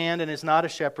hired hand and is not a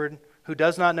shepherd, who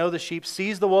does not know the sheep,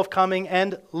 sees the wolf coming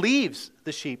and leaves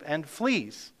the sheep and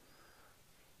flees.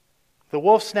 The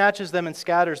wolf snatches them and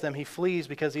scatters them. He flees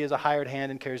because he is a hired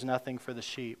hand and cares nothing for the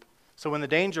sheep. So when the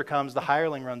danger comes, the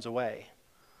hireling runs away.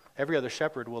 Every other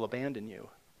shepherd will abandon you.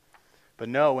 But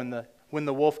no, when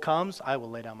the wolf comes, I will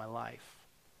lay down my life."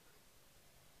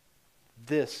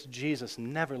 This, Jesus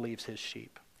never leaves his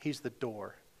sheep. He's the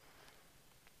door.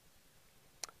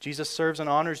 Jesus serves and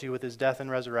honors you with his death and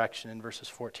resurrection in verses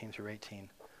 14 through 18.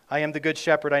 "I am the good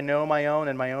shepherd. I know my own,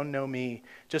 and my own know me.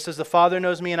 Just as the Father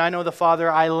knows me, and I know the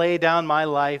Father, I lay down my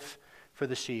life for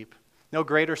the sheep." No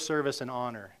greater service and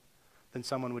honor than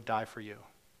someone would die for you.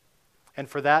 And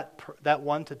for that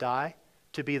one to die,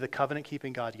 to be the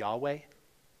covenant-keeping God Yahweh,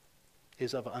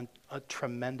 is of a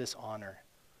tremendous honor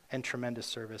and tremendous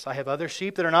service. "I have other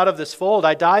sheep that are not of this fold.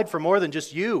 I died for more than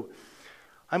just you.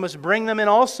 I must bring them in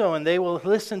also, and they will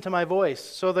listen to my voice.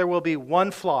 So there will be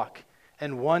one flock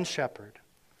and one shepherd.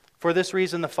 For this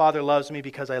reason the Father loves me,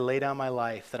 because I lay down my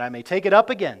life, that I may take it up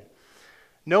again.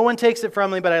 No one takes it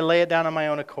from me, but I lay it down on my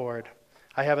own accord.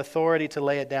 I have authority to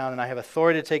lay it down, and I have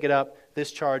authority to take it up.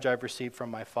 This charge I've received from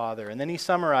my Father." And then he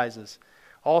summarizes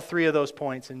all three of those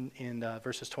points in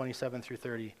verses 27 through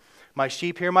 30. "My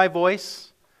sheep hear my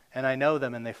voice, and I know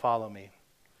them, and they follow me.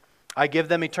 I give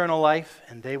them eternal life,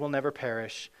 and they will never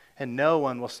perish, and no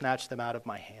one will snatch them out of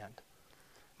my hand.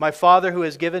 My Father who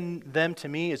has given them to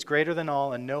me is greater than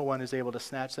all, and no one is able to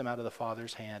snatch them out of the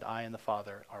Father's hand. I and the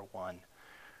Father are one."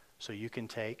 So you can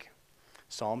take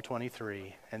Psalm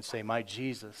 23 and say, "My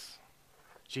Jesus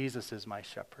is my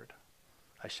shepherd.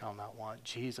 I shall not want.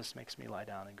 Jesus makes me lie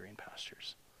down in green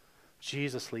pastures.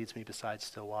 Jesus leads me beside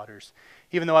still waters.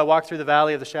 Even though I walk through the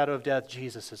valley of the shadow of death,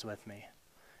 Jesus is with me.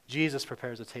 Jesus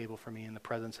prepares a table for me in the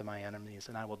presence of my enemies,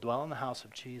 and I will dwell in the house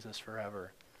of Jesus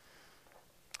forever."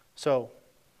 So,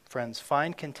 friends,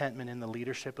 find contentment in the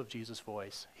leadership of Jesus'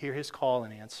 voice. Hear his call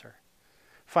and answer.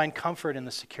 Find comfort in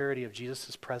the security of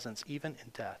Jesus' presence, even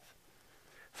in death.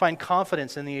 Find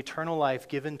confidence in the eternal life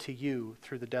given to you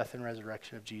through the death and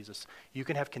resurrection of Jesus. You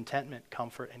can have contentment,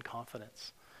 comfort, and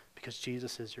confidence because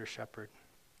Jesus is your shepherd.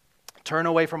 Turn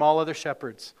away from all other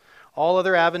shepherds, all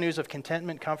other avenues of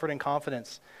contentment, comfort, and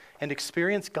confidence, and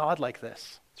experience God like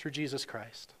this through Jesus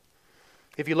Christ.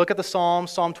 If you look at the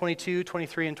Psalms, Psalm 22,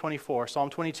 23, and 24, Psalm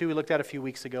 22 we looked at a few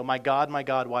weeks ago. My God,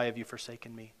 why have you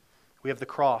forsaken me?" We have the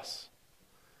cross.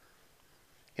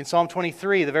 In Psalm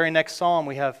 23, the very next psalm,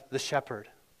 we have the shepherd.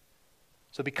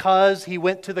 So because he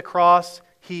went to the cross,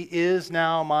 he is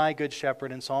now my good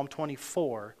shepherd. And Psalm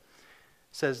 24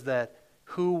 says that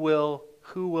who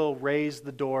will raise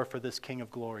the door for this King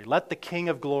of glory? Let the King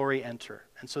of glory enter.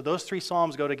 And so those three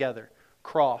psalms go together.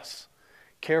 Cross,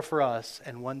 care for us,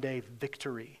 and one day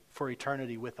victory for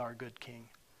eternity with our good King.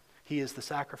 He is the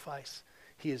sacrifice,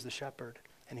 he is the shepherd,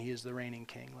 and he is the reigning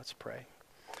King. Let's pray.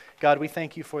 God, we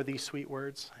thank you for these sweet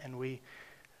words, and we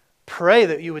pray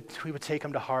that we would take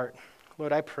them to heart.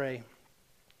 Lord, I pray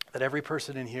that every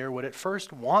person in here would at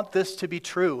first want this to be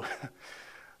true.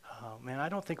 Oh, man, I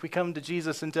don't think we come to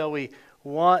Jesus until we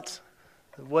want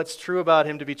what's true about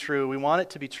him to be true. We want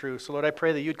it to be true. So, Lord, I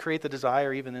pray that you'd create the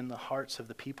desire even in the hearts of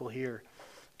the people here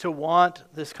to want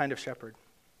this kind of shepherd.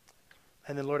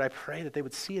 And then, Lord, I pray that they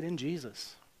would see it in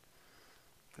Jesus,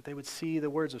 that they would see the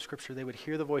words of Scripture. They would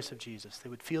hear the voice of Jesus. They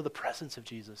would feel the presence of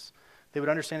Jesus. They would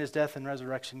understand his death and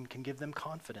resurrection can give them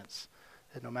confidence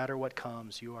that no matter what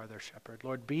comes, you are their shepherd.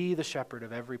 Lord, be the shepherd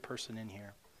of every person in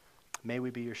here. May we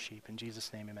be your sheep. In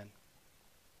Jesus' name, amen.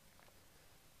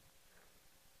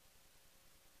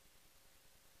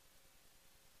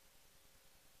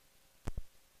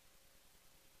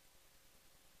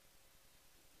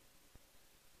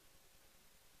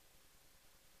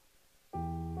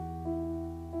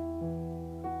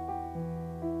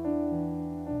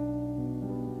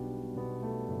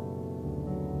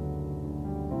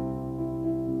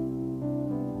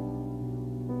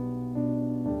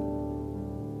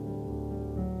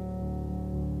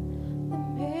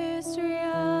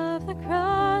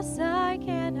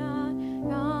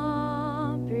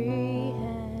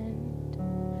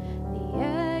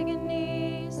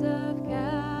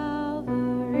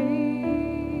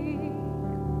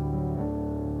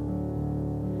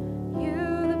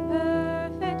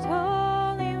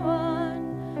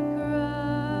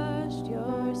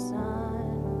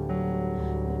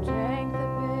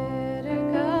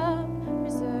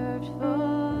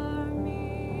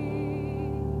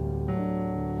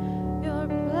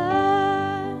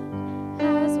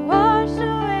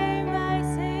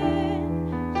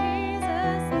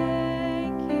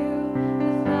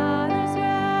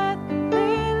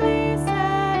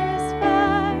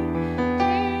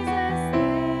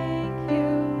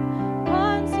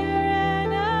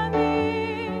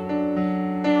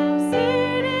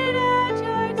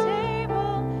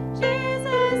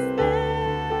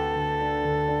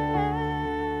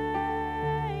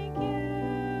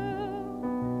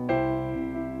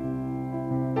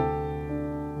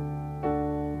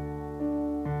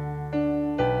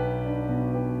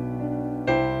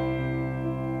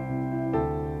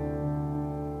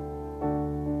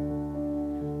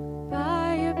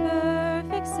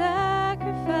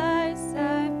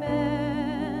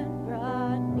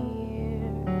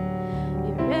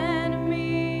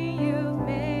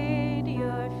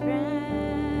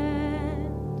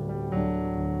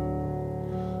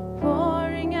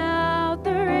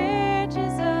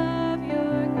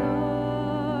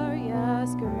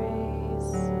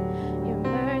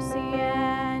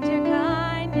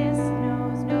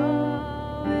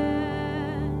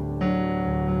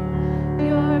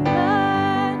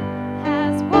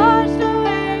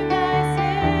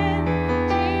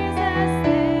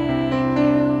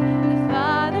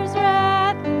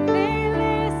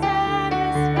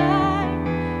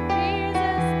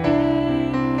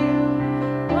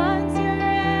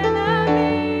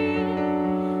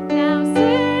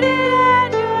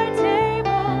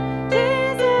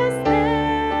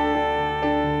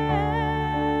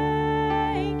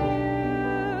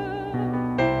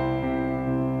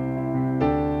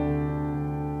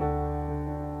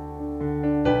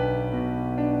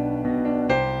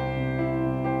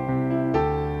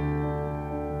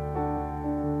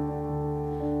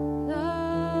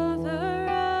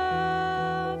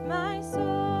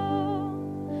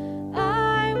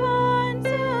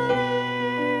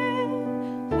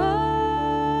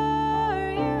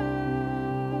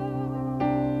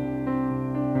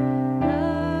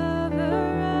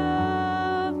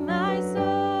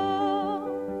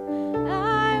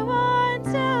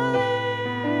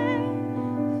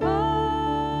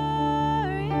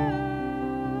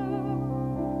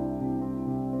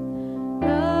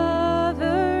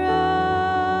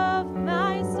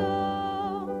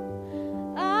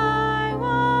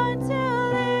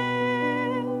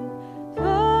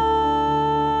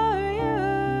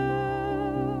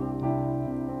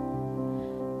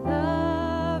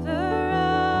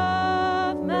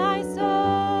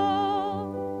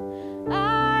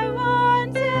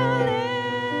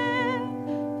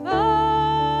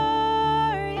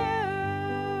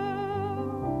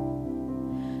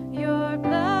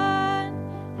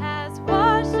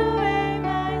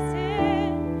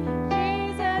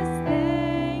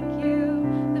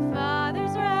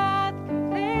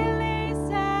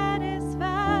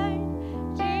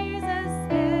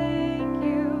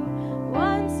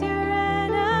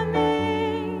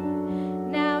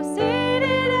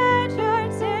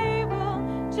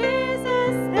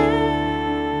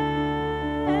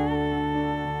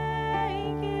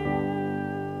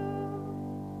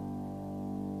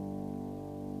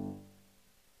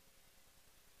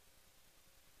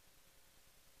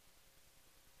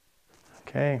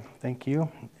 Okay, thank you.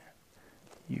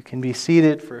 You can be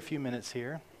seated for a few minutes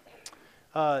here.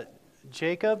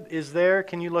 Jacob is there.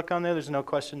 Can you look on there? There's no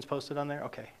questions posted on there?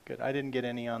 Okay, good. I didn't get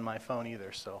any on my phone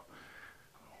either, so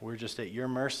we're just at your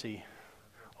mercy.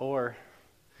 Or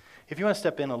if you want to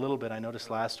step in a little bit, I noticed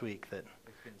last week that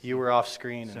you were off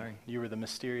screen and you were the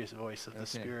mysterious voice of the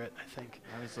Spirit, I think.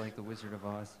 I was like the Wizard of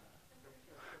Oz.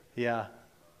 Yeah.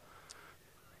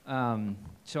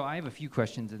 So I have a few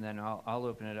questions, and then I'll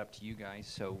open it up to you guys.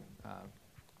 So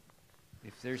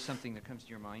if there's something that comes to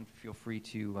your mind, feel free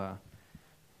to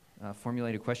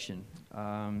formulate a question.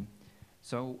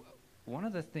 So one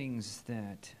of the things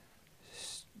that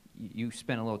you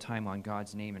spent a little time on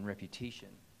God's name and reputation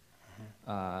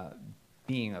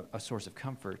being a source of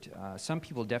comfort. Some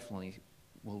people definitely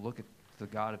will look at the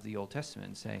God of the Old Testament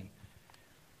and say,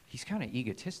 he's kind of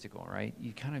egotistical, right?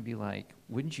 You'd kind of be like,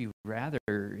 wouldn't you rather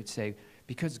say,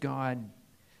 because God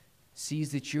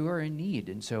sees that you are in need,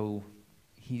 and so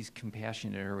he's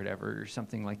compassionate or whatever, or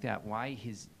something like that. Why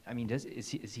is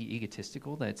he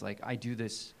egotistical? That it's like, I do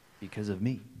this because of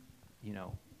me? You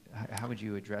know, how would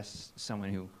you address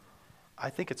someone who... I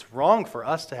think it's wrong for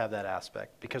us to have that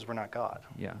aspect because we're not God.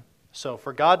 Yeah. So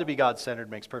for God to be God-centered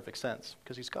makes perfect sense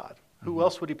because he's God. Who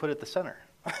else would he put at the center?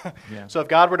 Yeah. So if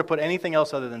God were to put anything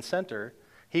else other than center,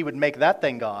 he would make that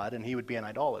thing God and he would be an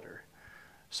idolater.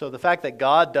 So the fact that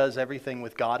God does everything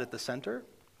with God at the center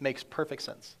makes perfect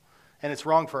sense. And it's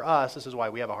wrong for us. This is why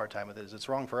we have a hard time with it. It's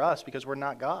wrong for us because we're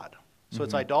not God. So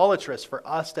it's idolatrous for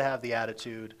us to have the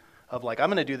attitude of like, I'm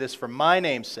going to do this for my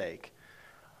name's sake.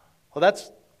 Well,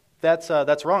 that's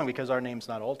wrong because our name's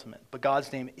not ultimate. But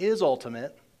God's name is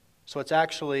ultimate. So it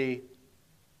actually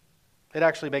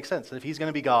makes sense that if he's going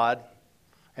to be God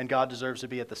and God deserves to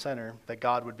be at the center, that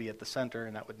God would be at the center,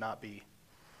 and that would not be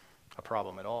a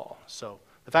problem at all. So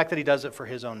the fact that he does it for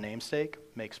his own namesake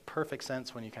makes perfect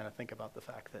sense when you kind of think about the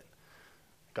fact that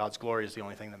God's glory is the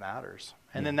only thing that matters.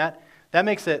 And then that's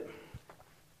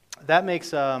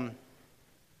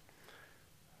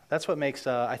what makes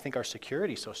I think our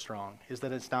security so strong, is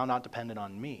that it's now not dependent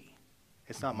on me.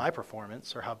 It's not my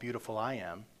performance or how beautiful I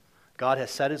am. God has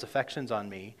set his affections on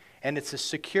me, and it's as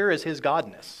secure as his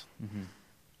godness.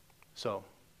 So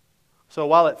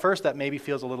while at first that maybe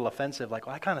feels a little offensive, like,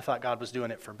 well, I kind of thought God was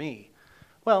doing it for me.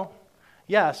 Well,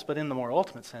 yes, but in the more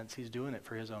ultimate sense, he's doing it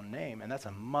for his own name, and that's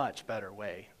a much better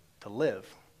way to live,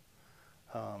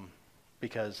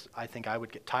 because I think I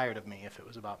would get tired of me if it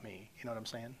was about me. You know what I'm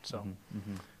saying?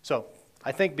 So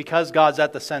I think because God's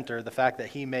at the center, the fact that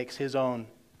he makes his own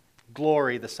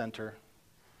glory the center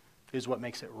is what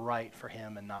makes it right for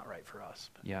him and not right for us.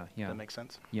 Yeah. Does that make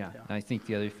sense? Yeah. I think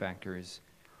the other factor is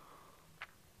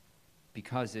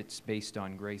because it's based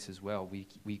on grace as well,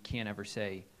 we can't ever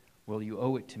say, well, you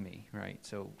owe it to me, right?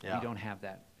 So we don't have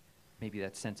that, maybe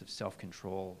that sense of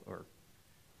self-control or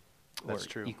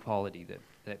equality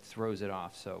that throws it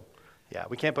off. So yeah,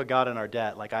 we can't put God in our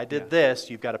debt. Like, I did this,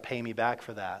 you've got to pay me back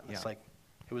for that. And it's like,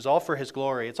 it was all for his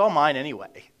glory. It's all mine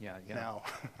anyway. Yeah. Now,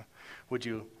 would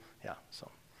you, so.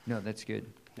 No, that's good.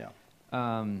 Yeah.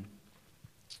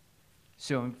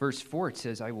 So in verse 4 it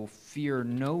says, I will fear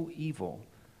no evil.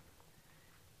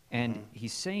 And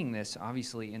he's saying this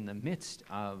obviously in the midst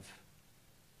of,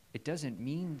 it doesn't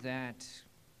mean that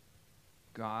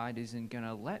God isn't going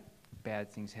to let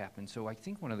bad things happen. So I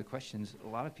think one of the questions a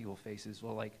lot of people face is,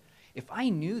 well, like, if I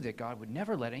knew that God would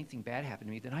never let anything bad happen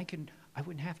to me, then I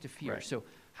wouldn't have to fear. Right. So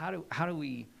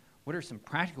what are some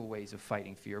practical ways of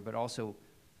fighting fear, but also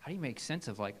how do you make sense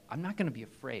of, like, I'm not going to be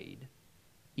afraid,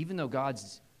 even though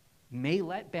God's may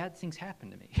let bad things happen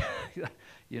to me,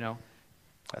 you know?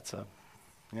 That's a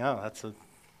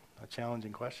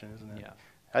challenging question, isn't it? Yeah.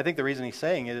 I think the reason he's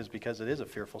saying it is because it is a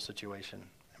fearful situation.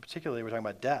 And particularly we're talking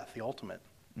about death, the ultimate,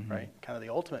 right? Kind of the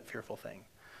ultimate fearful thing.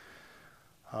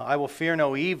 I will fear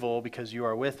no evil because you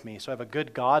are with me. So I have a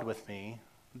good God with me.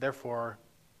 Therefore,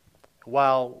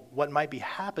 while what might be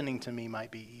happening to me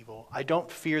might be evil, I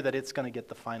don't fear that it's going to get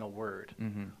the final word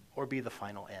or be the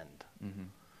final end.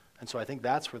 And so I think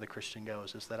that's where the Christian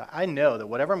goes, is that I know that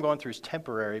whatever I'm going through is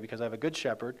temporary because I have a good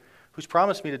shepherd who's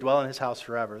promised me to dwell in his house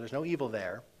forever. There's no evil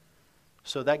there.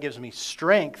 So that gives me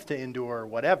strength to endure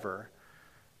whatever,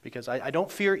 because I don't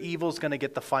fear evil's going to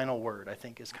get the final word, I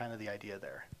think, is kind of the idea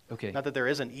there. Okay. Not that there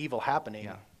isn't evil happening,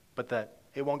 but that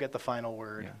it won't get the final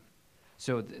word. Yeah.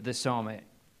 So the psalm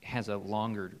has a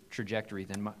longer trajectory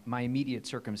than my immediate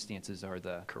circumstances are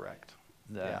the Correct.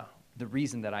 The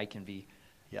reason that I can be,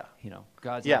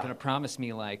 God's Yeah. not going to promise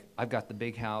me, like, I've got the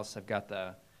big house, I've got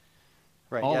the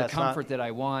Right. all Yeah, the it's comfort that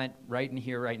I want right in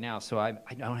here, right now, so I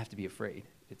don't have to be afraid.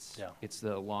 It's Yeah. it's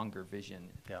the longer vision.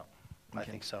 Yeah, I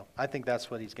Okay. think so. I think that's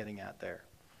what he's getting at there.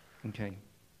 Okay.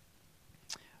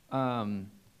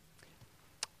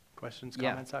 Questions,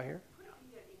 Yeah. comments out here? Could it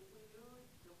be that if we knew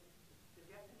the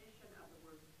definition of the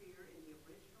word fear in the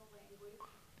original language,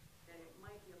 that it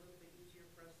might be a little bit easier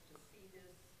for us to see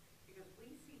this? Because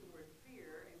we see the word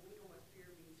fear, and we know what fear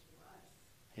means to us.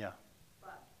 Yeah.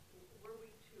 But were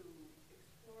we to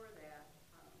explore that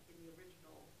in the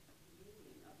original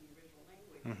meaning of the original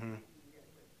language, Mhm. maybe that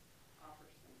would offer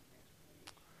some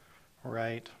explanation.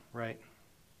 Right, right.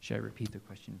 Should I repeat the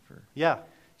question for? Yeah.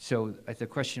 So the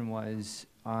question was,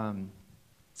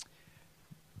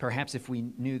 perhaps if we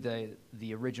knew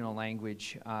the original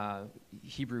language,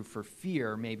 Hebrew for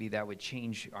fear, maybe that would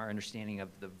change our understanding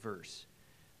of the verse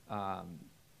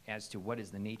as to what is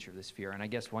the nature of this fear. And I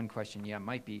guess one question,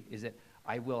 might be, is it,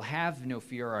 I will have no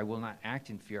fear or I will not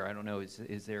act in fear? I don't know,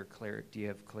 is there do you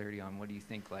have clarity on what do you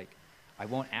think, like, I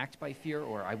won't act by fear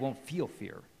or I won't feel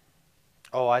fear?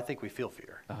 Oh, I think we feel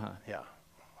fear. Uh-huh. Yeah.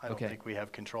 I don't Okay. think we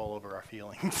have control over our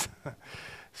feelings.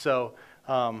 So,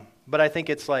 but I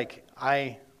think it's like,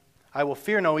 I will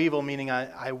fear no evil, meaning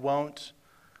I won't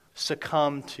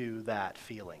succumb to that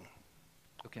feeling.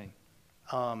 Okay.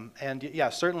 And yeah,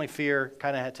 certainly fear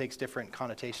kind of takes different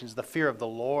connotations. The fear of the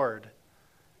Lord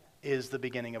is the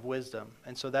beginning of wisdom.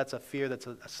 And so that's a fear that's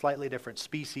a slightly different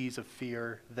species of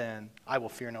fear than I will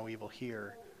fear no evil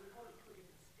here. We hold it to a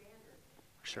different standard.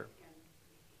 Sure. And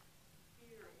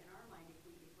fear, in our mind, if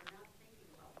we're not thinking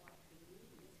about what the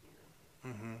meaning is here,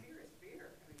 Mm-hmm. fear is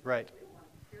fear. I mean, Right. we don't want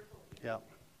to be fearful of Yeah.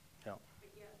 anything. Yeah.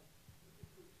 But yet, if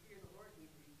we fear the Lord, we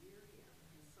revere Him.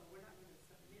 And so we're not going to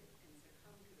submit and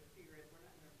succumb to the fear. We're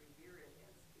not going to revere it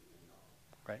as being all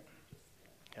Right. that you just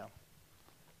said. Yeah.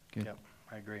 Good. Yep.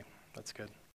 I agree. That's good.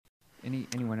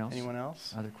 Anyone else? Anyone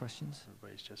else? Other questions?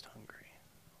 Everybody's just hungry.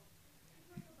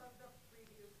 About the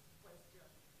previous question,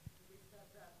 we said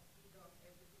that,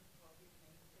 everything what His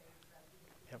name says, that we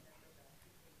need to Yep. remember that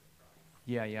He paid the price.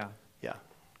 Yeah. Yeah.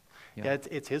 Yeah,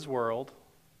 it's his world.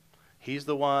 He's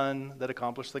the one that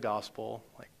accomplished the gospel.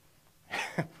 Like,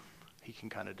 he can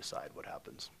kind of decide what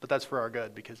happens. But that's for our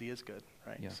good because he is good,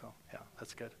 right? Yeah. So, yeah,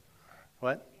 that's good.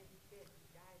 What?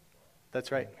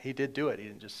 That's right. He did do it. He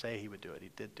didn't just say he would do it. He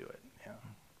did do it. Yeah.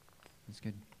 That's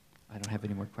good. I don't have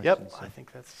any more questions. Yep, so- I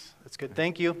think that's good.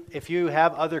 Thank you. If you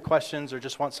have other questions or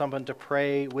just want someone to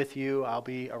pray with you, I'll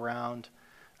be around.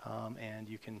 And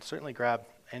you can certainly grab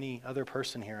any other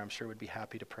person here, I'm sure would be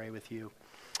happy to pray with you.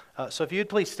 So if you'd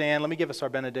please stand, let me give us our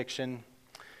benediction.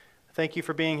 Thank you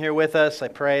for being here with us. I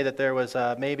pray that there was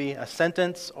maybe a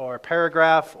sentence or a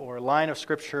paragraph or a line of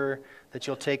scripture that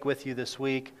you'll take with you this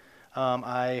week.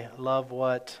 I love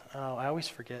I always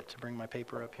forget to bring my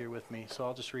paper up here with me, so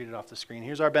I'll just read it off the screen.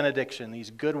 Here's our benediction,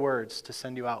 these good words to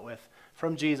send you out with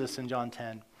from Jesus in John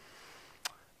 10.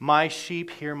 My sheep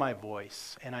hear my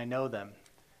voice, and I know them,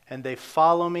 and they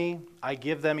follow me. I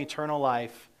give them eternal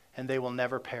life, and they will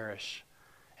never perish,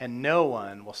 and no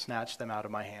one will snatch them out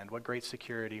of my hand. What great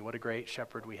security, what a great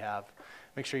shepherd we have.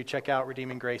 Make sure you check out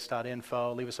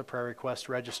redeeminggrace.info. Leave us a prayer request.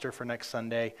 Register for next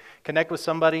Sunday. Connect with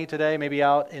somebody today, maybe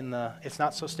out it's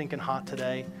not so stinking hot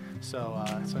today. So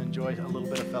enjoy a little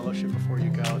bit of fellowship before you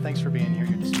go. Thanks for being here.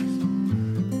 You're dismissed.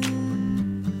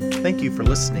 Thank you for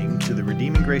listening to the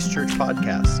Redeeming Grace Church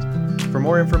podcast. For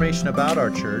more information about our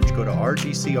church, go to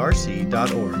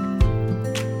rgcrc.org.